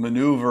of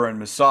maneuver and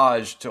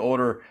massage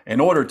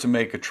in order to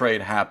make a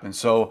trade happen.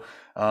 So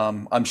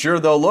I'm sure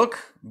they'll look,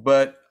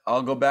 but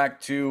I'll go back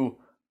to,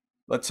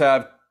 let's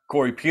have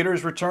Corey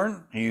Peters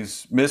return.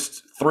 He's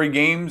missed 3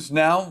 games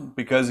now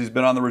because he's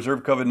been on the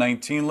reserve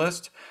COVID-19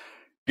 list.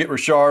 get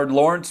Rashard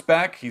Lawrence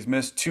back. He's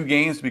missed 2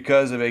 games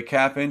because of a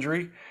calf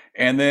injury.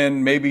 And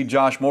then maybe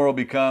Josh Morrow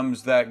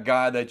becomes that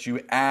guy that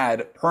you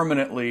add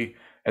permanently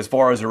as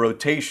far as a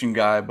rotation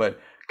guy. But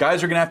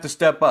guys are going to have to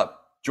step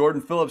up.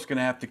 Jordan Phillips is going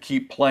to have to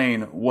keep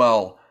playing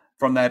well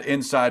from that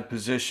inside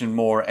position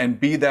more and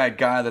be that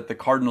guy that the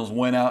Cardinals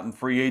went out in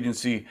free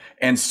agency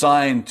and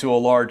signed to a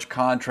large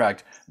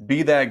contract.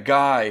 Be that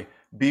guy,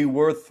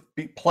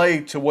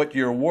 play to what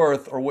you're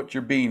worth or what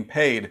you're being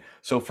paid.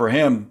 So for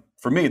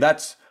me,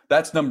 that's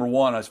number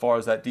one as far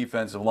as that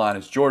defensive line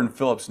is Jordan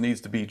Phillips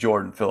needs to be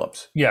Jordan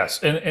Phillips. Yes,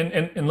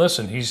 and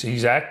listen,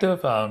 he's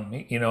active.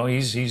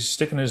 He's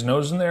sticking his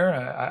nose in there.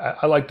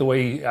 I like the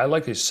way I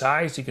like his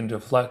size. He can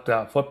deflect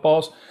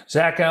footballs.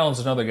 Zach Allen's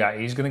another guy.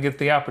 He's going to get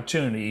the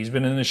opportunity. He's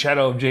been in the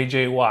shadow of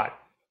J.J. Watt.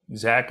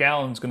 Zach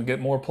Allen's going to get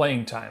more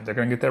playing time. They're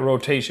going to get that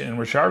rotation. And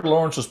Rashard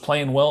Lawrence was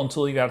playing well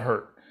until he got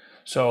hurt.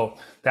 So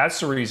that's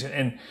the reason.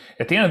 And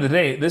at the end of the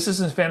day, this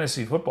isn't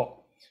fantasy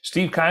football.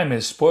 Steve Keim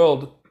has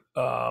spoiled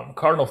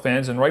Cardinal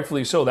fans, and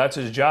rightfully so. That's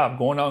his job,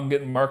 going out and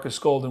getting Marcus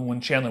Golden when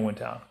Chandler went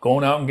down,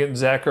 going out and getting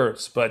Zach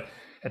Ertz. But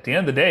at the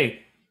end of the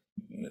day,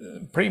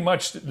 pretty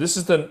much this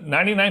is the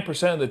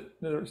 99% of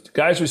the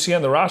guys we see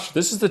on the roster.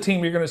 This is the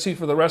team you're going to see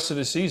for the rest of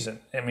the season.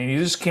 I mean, you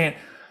just can't.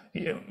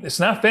 It's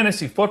not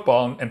fantasy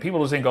football, and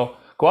people just go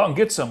out and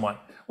get someone.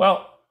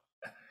 Well,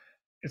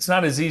 it's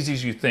not as easy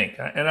as you think.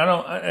 And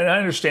I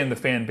understand the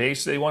fan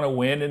base. They want to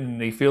win,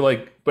 and they feel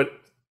like, but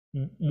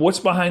what's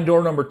behind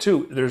door number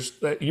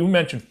 2? You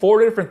mentioned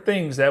 4 different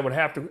things that would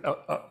have to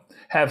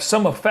have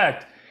some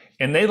effect,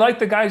 and they like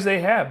the guys they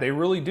have. They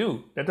really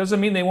do. That doesn't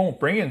mean they won't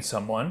bring in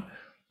someone,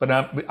 but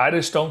I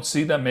just don't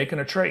see them making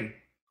a trade.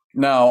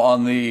 Now,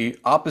 on the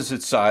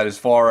opposite side, as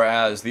far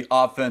as the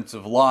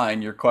offensive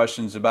line, your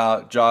questions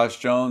about Josh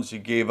Jones, he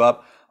gave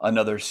up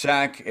another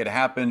sack. It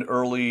happened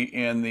early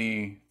in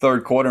the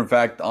third quarter. In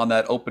fact, on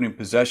that opening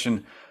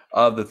possession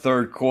of the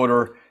third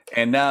quarter.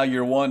 And now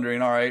you're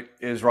wondering, all right,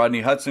 is Rodney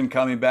Hudson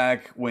coming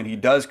back? When he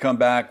does come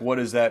back, what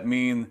does that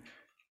mean?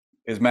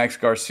 Is Max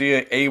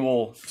Garcia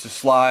able to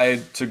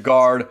slide to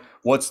guard?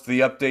 What's the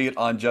update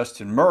on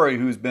Justin Murray,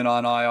 who's been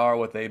on IR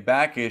with a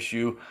back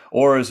issue,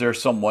 or is there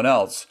someone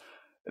else?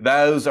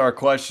 Those are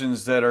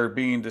questions that are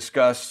being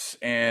discussed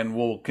and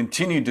will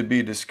continue to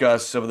be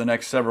discussed over the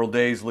next several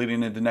days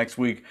leading into next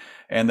week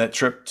and that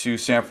trip to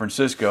San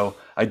Francisco.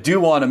 I do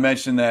want to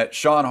mention that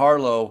Sean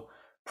Harlow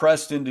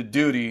pressed into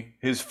duty,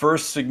 his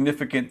first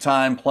significant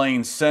time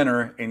playing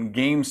center in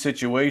game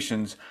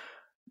situations.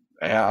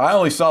 I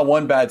only saw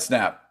one bad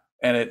snap,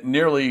 and it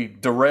nearly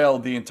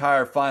derailed the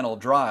entire final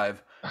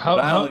drive.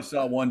 I only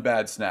saw one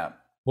bad snap.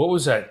 What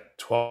was that,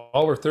 12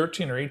 or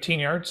 13 or 18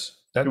 yards?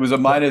 It was a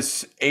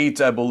 -8,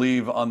 I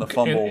believe, on the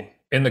fumble.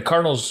 And the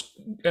Cardinals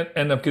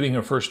end up getting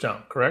a first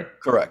down,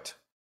 correct? Correct.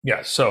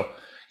 Yeah, so,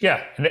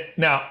 yeah.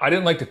 Now, I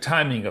didn't like the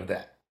timing of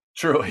that.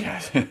 True,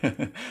 yes.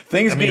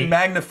 Things get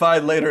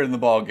magnified later in the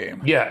ball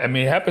game. Yeah, I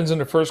mean, it happens in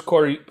the first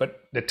quarter,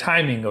 but the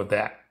timing of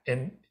that.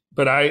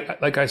 But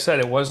like I said,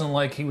 it wasn't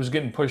like he was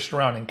getting pushed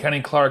around. And Kenny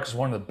Clark is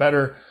one of the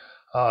better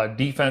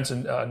defense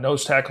and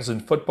nose tackles in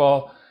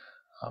football.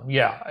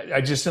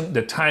 I just didn't,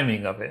 the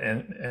timing of it.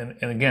 And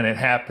again, it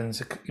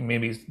happens.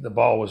 Maybe the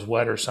ball was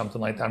wet or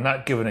something like that. I'm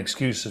not giving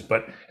excuses,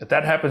 but if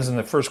that happens in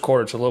the first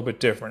quarter, it's a little bit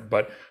different.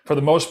 But for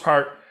the most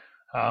part,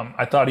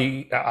 I thought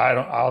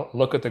I'll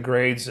look at the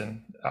grades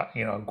and,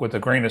 with a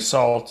grain of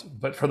salt.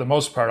 But for the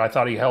most part, I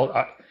thought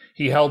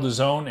he held his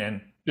own,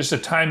 and just the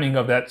timing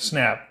of that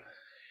snap.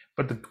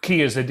 But the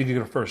key is they did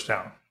get a first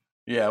down.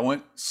 Yeah, it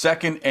went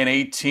 2nd and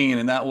 18,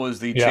 and that was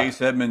the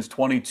Chase Edmonds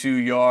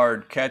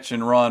 22-yard catch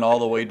and run all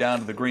the way down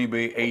to the Green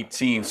Bay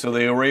 18. So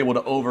they were able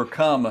to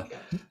overcome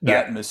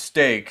that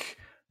mistake.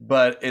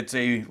 But it's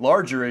a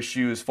larger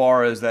issue as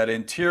far as that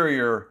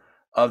interior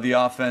of the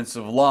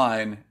offensive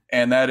line,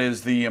 and that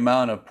is the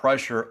amount of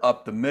pressure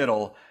up the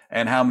middle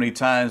and how many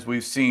times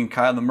we've seen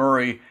Kyler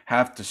Murray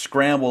have to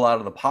scramble out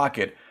of the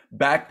pocket,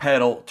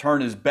 backpedal,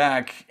 turn his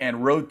back,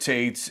 and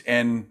rotates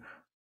and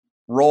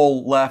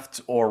roll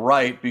left or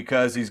right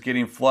because he's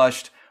getting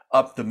flushed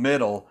up the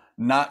middle,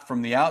 not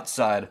from the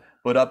outside,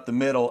 but up the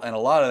middle. And a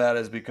lot of that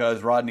is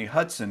because Rodney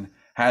Hudson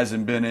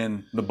hasn't been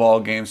in the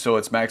ball game. So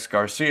it's Max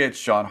Garcia, it's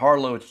Sean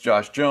Harlow, it's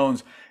Josh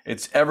Jones,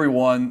 it's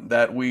everyone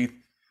that when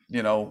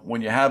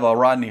you have a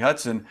Rodney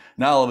Hudson,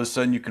 now all of a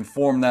sudden you can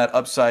form that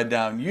upside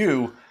down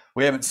U.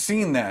 We haven't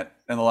seen that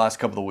in the last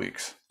couple of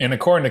weeks. And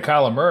according to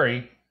Kyler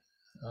Murray,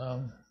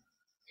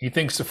 he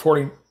thinks the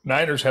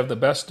 49ers have the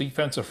best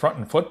defensive front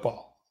in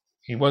football.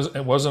 He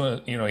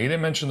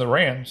didn't mention the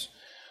Rams.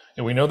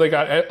 And we know they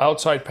got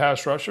outside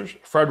pass rushers.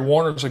 Fred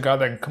Warner's a guy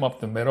that can come up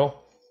the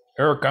middle.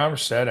 Eric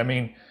Armstead,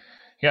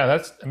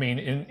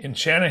 in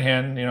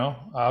Shanahan,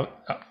 I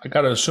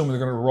got to assume they're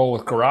going to roll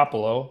with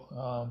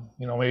Garoppolo.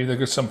 Maybe they'll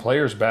get some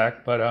players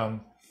back. But,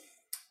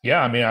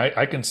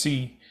 I can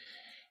see,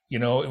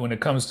 when it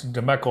comes to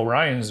DeMeco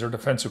Ryans, their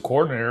defensive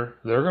coordinator,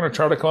 they're going to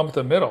try to come up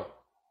the middle.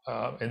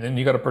 And then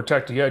you got to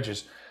protect the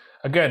edges.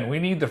 Again, we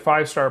need the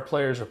 5-star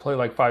players to play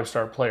like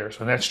 5-star players,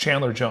 and that's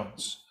Chandler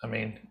Jones. I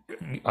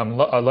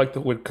like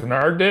what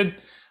Kennard did.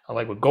 I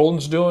like what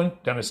Golden's doing.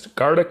 Dennis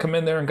Garda come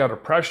in there and got a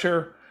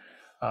pressure.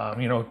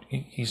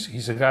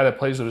 He's a guy that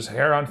plays with his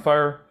hair on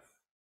fire.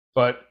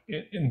 But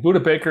in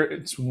Budda Baker,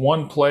 it's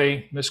one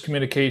play,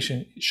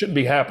 miscommunication. It shouldn't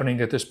be happening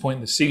at this point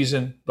in the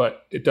season,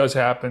 but it does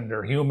happen.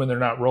 They're human. They're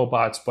not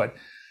robots. But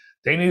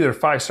they need their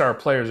 5-star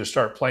players to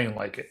start playing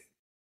like it.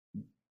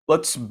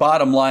 Let's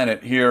bottom line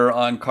it here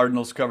on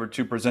Cardinals Cover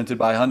 2, presented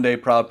by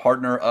Hyundai, proud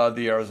partner of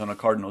the Arizona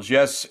Cardinals.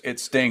 Yes, it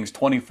stings.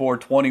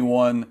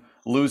 24-21,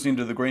 losing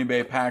to the Green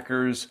Bay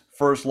Packers.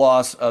 First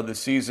loss of the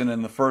season,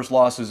 and the first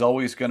loss is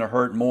always going to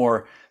hurt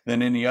more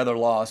than any other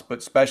loss, but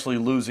especially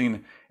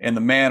losing in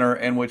the manner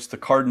in which the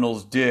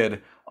Cardinals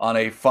did on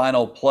a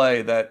final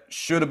play that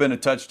should have been a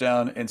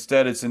touchdown.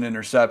 Instead, it's an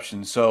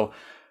interception. So,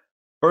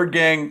 Bird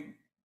Gang,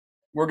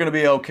 we're going to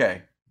be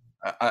okay.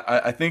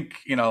 I think,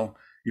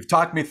 you've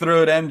talked me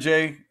through it,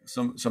 MJ.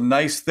 Some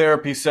nice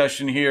therapy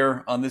session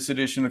here on this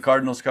edition of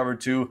Cardinals Cover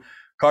 2.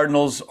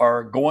 Cardinals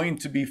are going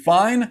to be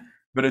fine,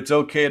 but it's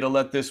okay to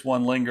let this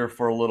one linger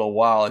for a little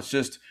while. It's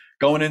just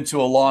going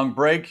into a long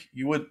break.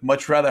 You would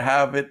much rather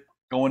have it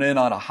going in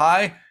on a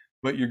high,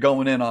 but you're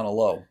going in on a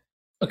low.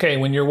 Okay,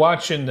 when you're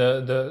watching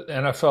the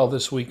NFL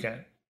this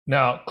weekend,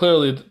 now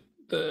clearly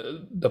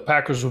the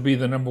Packers will be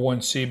the number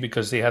 1 seed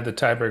because they had the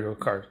tiebreaker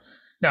card.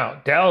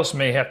 Now, Dallas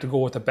may have to go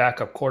with a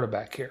backup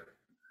quarterback here.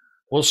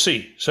 We'll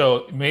see.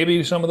 So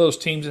maybe some of those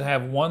teams that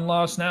have 1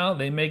 loss now,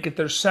 they may get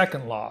their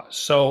 2nd loss.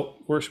 So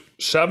we're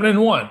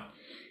 7-1.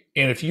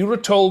 And if you would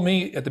have told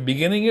me at the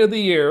beginning of the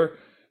year,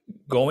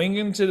 going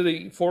into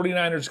the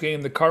 49ers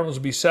game, the Cardinals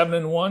would be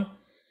 7-1,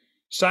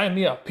 sign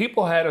me up.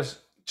 People had us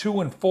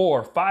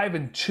 2-4,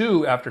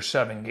 5-2 after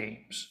 7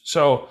 games.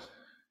 So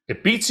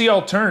it beats the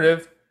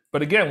alternative.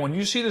 But again, when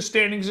you see the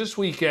standings this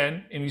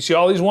weekend and you see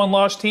all these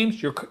 1-loss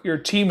teams, your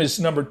team is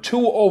number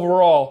 2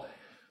 overall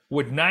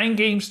with 9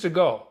 games to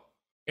go.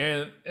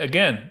 And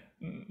again,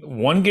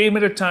 1 game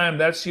at a time,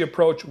 that's the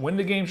approach. Win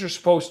the games you're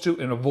supposed to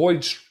and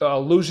avoid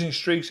losing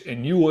streaks,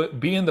 and you will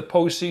be in the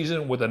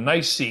postseason with a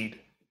nice seed.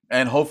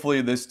 And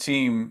hopefully this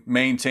team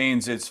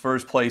maintains its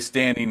first place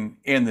standing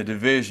in the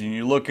division.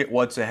 You look at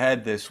what's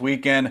ahead this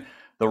weekend.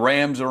 The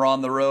Rams are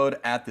on the road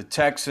at the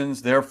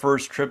Texans, their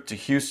first trip to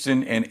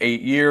Houston in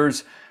 8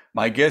 years.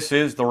 My guess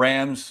is the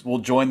Rams will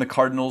join the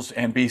Cardinals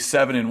and be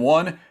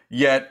 7-1,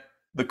 yet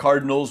the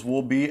Cardinals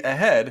will be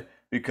ahead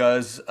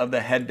because of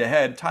the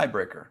head-to-head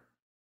tiebreaker.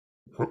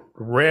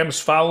 Rams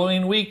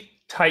following week,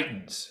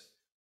 Titans.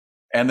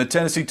 And the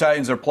Tennessee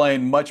Titans are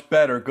playing much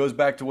better. It goes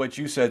back to what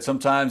you said.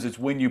 Sometimes it's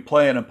when you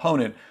play an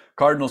opponent.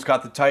 Cardinals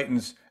caught the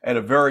Titans at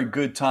a very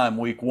good time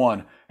week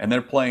 1, and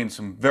they're playing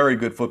some very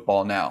good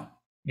football now.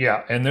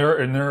 Yeah, and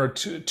they're a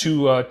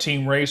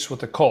two-team race with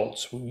the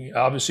Colts.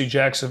 Obviously,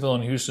 Jacksonville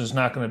and Houston is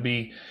not going to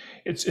be.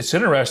 It's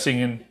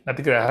interesting, and not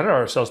to get ahead of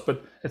ourselves,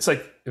 but it's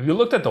like if you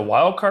looked at the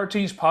wild card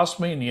teams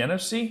possibly in the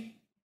NFC,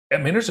 I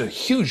mean, there's a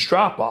huge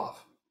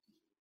drop-off.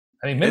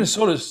 I mean,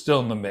 Minnesota's still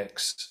in the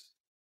mix.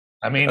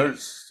 I mean,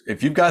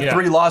 if you've got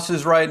 3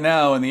 losses right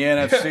now in the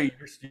NFC,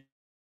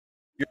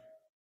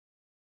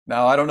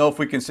 now I don't know if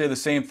we can say the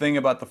same thing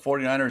about the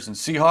 49ers and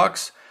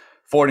Seahawks.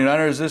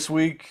 49ers this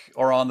week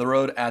are on the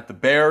road at the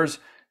Bears.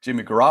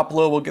 Jimmy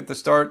Garoppolo will get the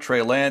start.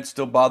 Trey Lance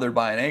still bothered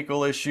by an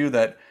ankle issue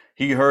that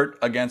he hurt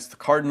against the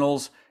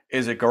Cardinals.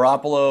 Is it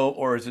Garoppolo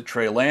or is it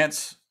Trey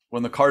Lance?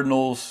 When the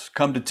Cardinals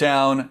come to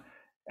town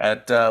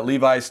at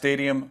Levi's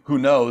Stadium, who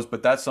knows?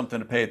 But that's something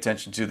to pay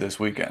attention to this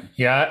weekend.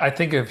 Yeah, I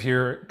think if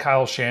you're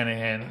Kyle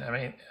Shanahan, I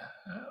mean,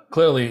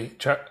 clearly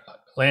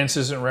Lance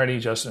isn't ready.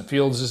 Justin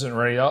Fields isn't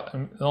ready.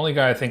 The only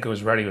guy I think who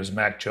was ready was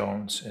Mac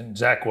Jones. And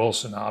Zach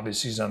Wilson,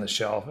 obviously, he's on the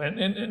shelf. And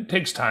it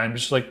takes time.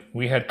 Just like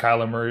we had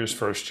Kyler Murray's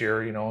first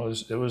year, it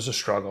was a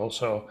struggle.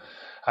 So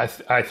I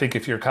think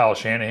if you're Kyle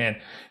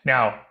Shanahan.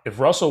 Now, if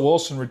Russell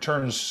Wilson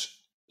returns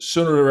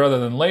sooner rather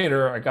than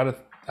later,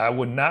 I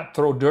would not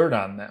throw dirt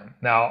on them.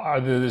 Now, are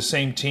they the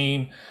same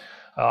team?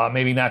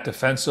 Maybe not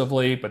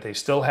defensively, but they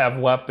still have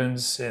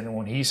weapons. And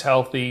when he's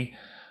healthy,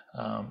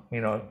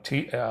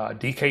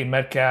 DK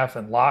Metcalf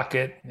and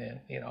Lockett, and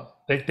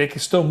they can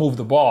still move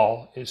the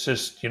ball. It's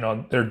just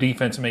their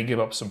defense may give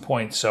up some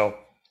points. So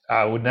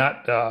I would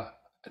not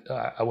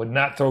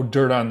throw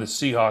dirt on the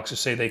Seahawks to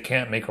say they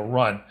can't make a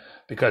run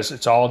because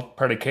it's all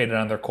predicated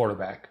on their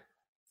quarterback.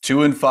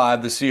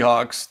 2-5, the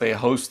Seahawks. They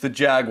host the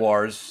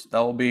Jaguars. That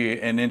will be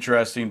an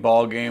interesting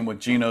ball game with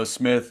Geno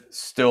Smith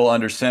still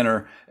under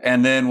center.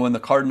 And then when the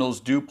Cardinals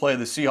do play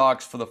the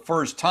Seahawks for the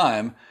first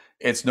time,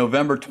 it's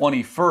November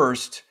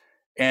 21st.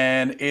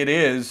 And it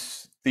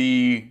is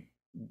the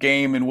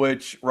game in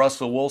which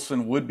Russell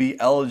Wilson would be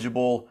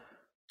eligible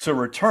to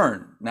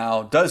return.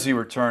 Now, does he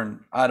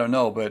return? I don't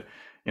know. But,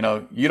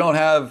 you don't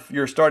have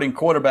your starting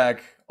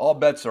quarterback, all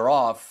bets are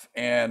off.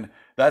 And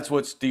that's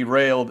what's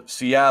derailed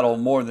Seattle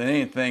more than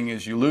anything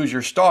is you lose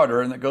your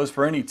starter, and that goes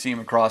for any team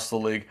across the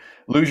league.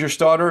 Lose your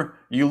starter,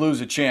 you lose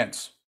a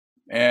chance.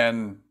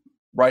 And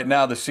right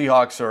now the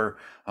Seahawks are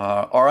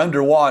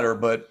underwater,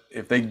 but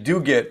if they do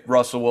get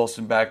Russell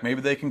Wilson back,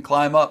 maybe they can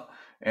climb up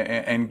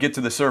and get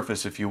to the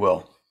surface, if you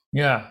will.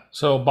 Yeah.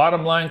 So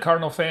bottom line,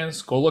 Cardinal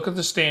fans, go look at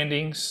the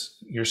standings.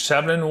 You're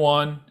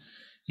 7-1.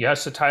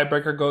 Yes, the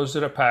tiebreaker goes to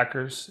the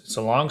Packers. It's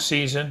a long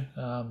season.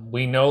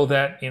 We know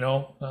that,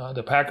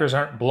 the Packers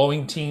aren't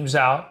blowing teams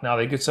out. Now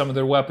they get some of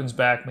their weapons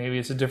back. Maybe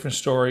it's a different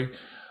story.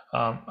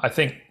 I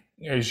think,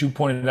 as you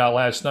pointed out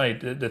last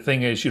night, the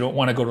thing is you don't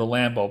want to go to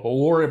Lambeau, but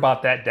we'll worry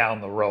about that down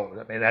the road.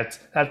 I mean,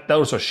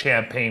 those are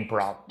champagne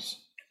problems.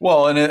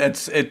 Well, and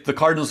the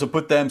Cardinals have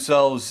put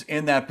themselves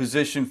in that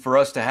position for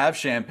us to have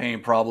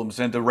champagne problems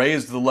and to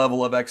raise the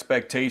level of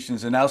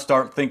expectations and now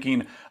start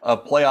thinking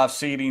of playoff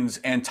seedings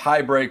and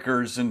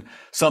tiebreakers and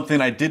something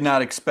I did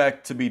not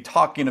expect to be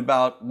talking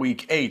about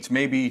week 8,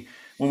 maybe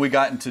when we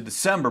got into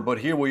December, but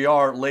here we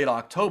are late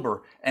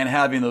October and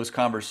having those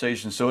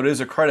conversations. So it is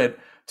a credit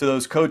to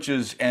those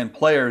coaches and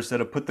players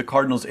that have put the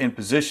Cardinals in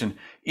position,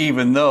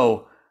 even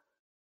though,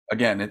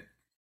 again,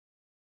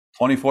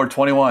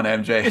 24-21,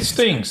 MJ. It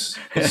stings.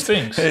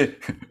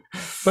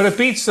 But it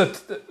beats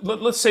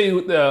let's say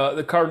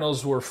the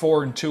Cardinals were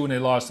 4-2 and they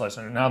lost last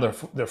night. Now they're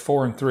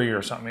 4-3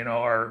 or something,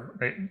 or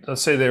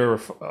let's say they were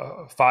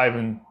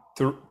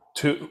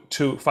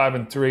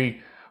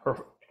 5-3,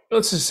 or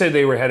let's just say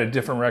they had a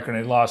different record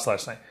and they lost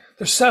last night.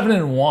 They're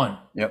 7-1.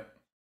 Yep.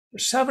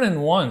 They're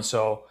 7-1.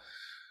 So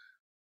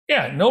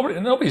yeah,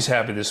 nobody's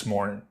happy this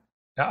morning.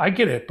 I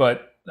get it,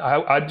 but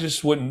I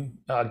just wouldn't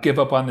give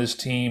up on this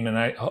team, and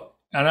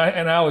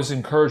I was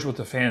encouraged with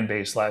the fan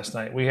base last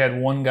night. We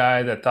had one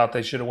guy that thought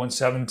they should have won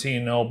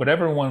 17-0, but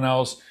everyone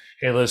else,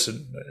 hey,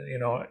 listen,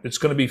 it's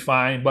going to be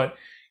fine. But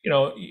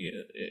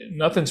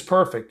nothing's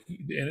perfect,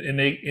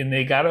 and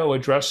they got to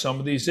address some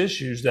of these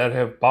issues that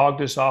have bogged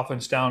this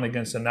offense down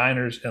against the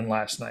Niners and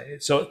last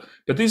night. So,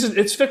 but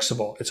it's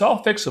fixable. It's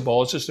all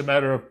fixable. It's just a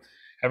matter of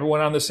everyone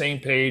on the same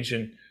page,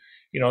 and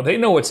they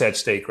know what's at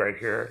stake right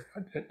here.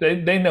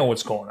 They know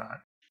what's going on.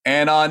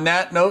 And on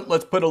that note,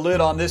 let's put a lid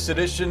on this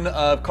edition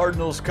of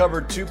Cardinals Cover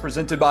 2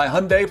 presented by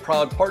Hyundai,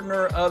 proud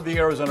partner of the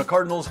Arizona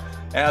Cardinals.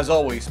 As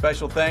always,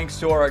 special thanks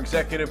to our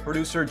executive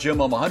producer, Jim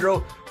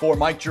Omahundro. For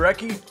Mike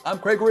Jurecki, I'm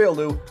Craig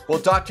Riolu. We'll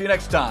talk to you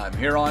next time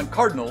here on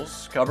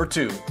Cardinals Cover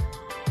 2.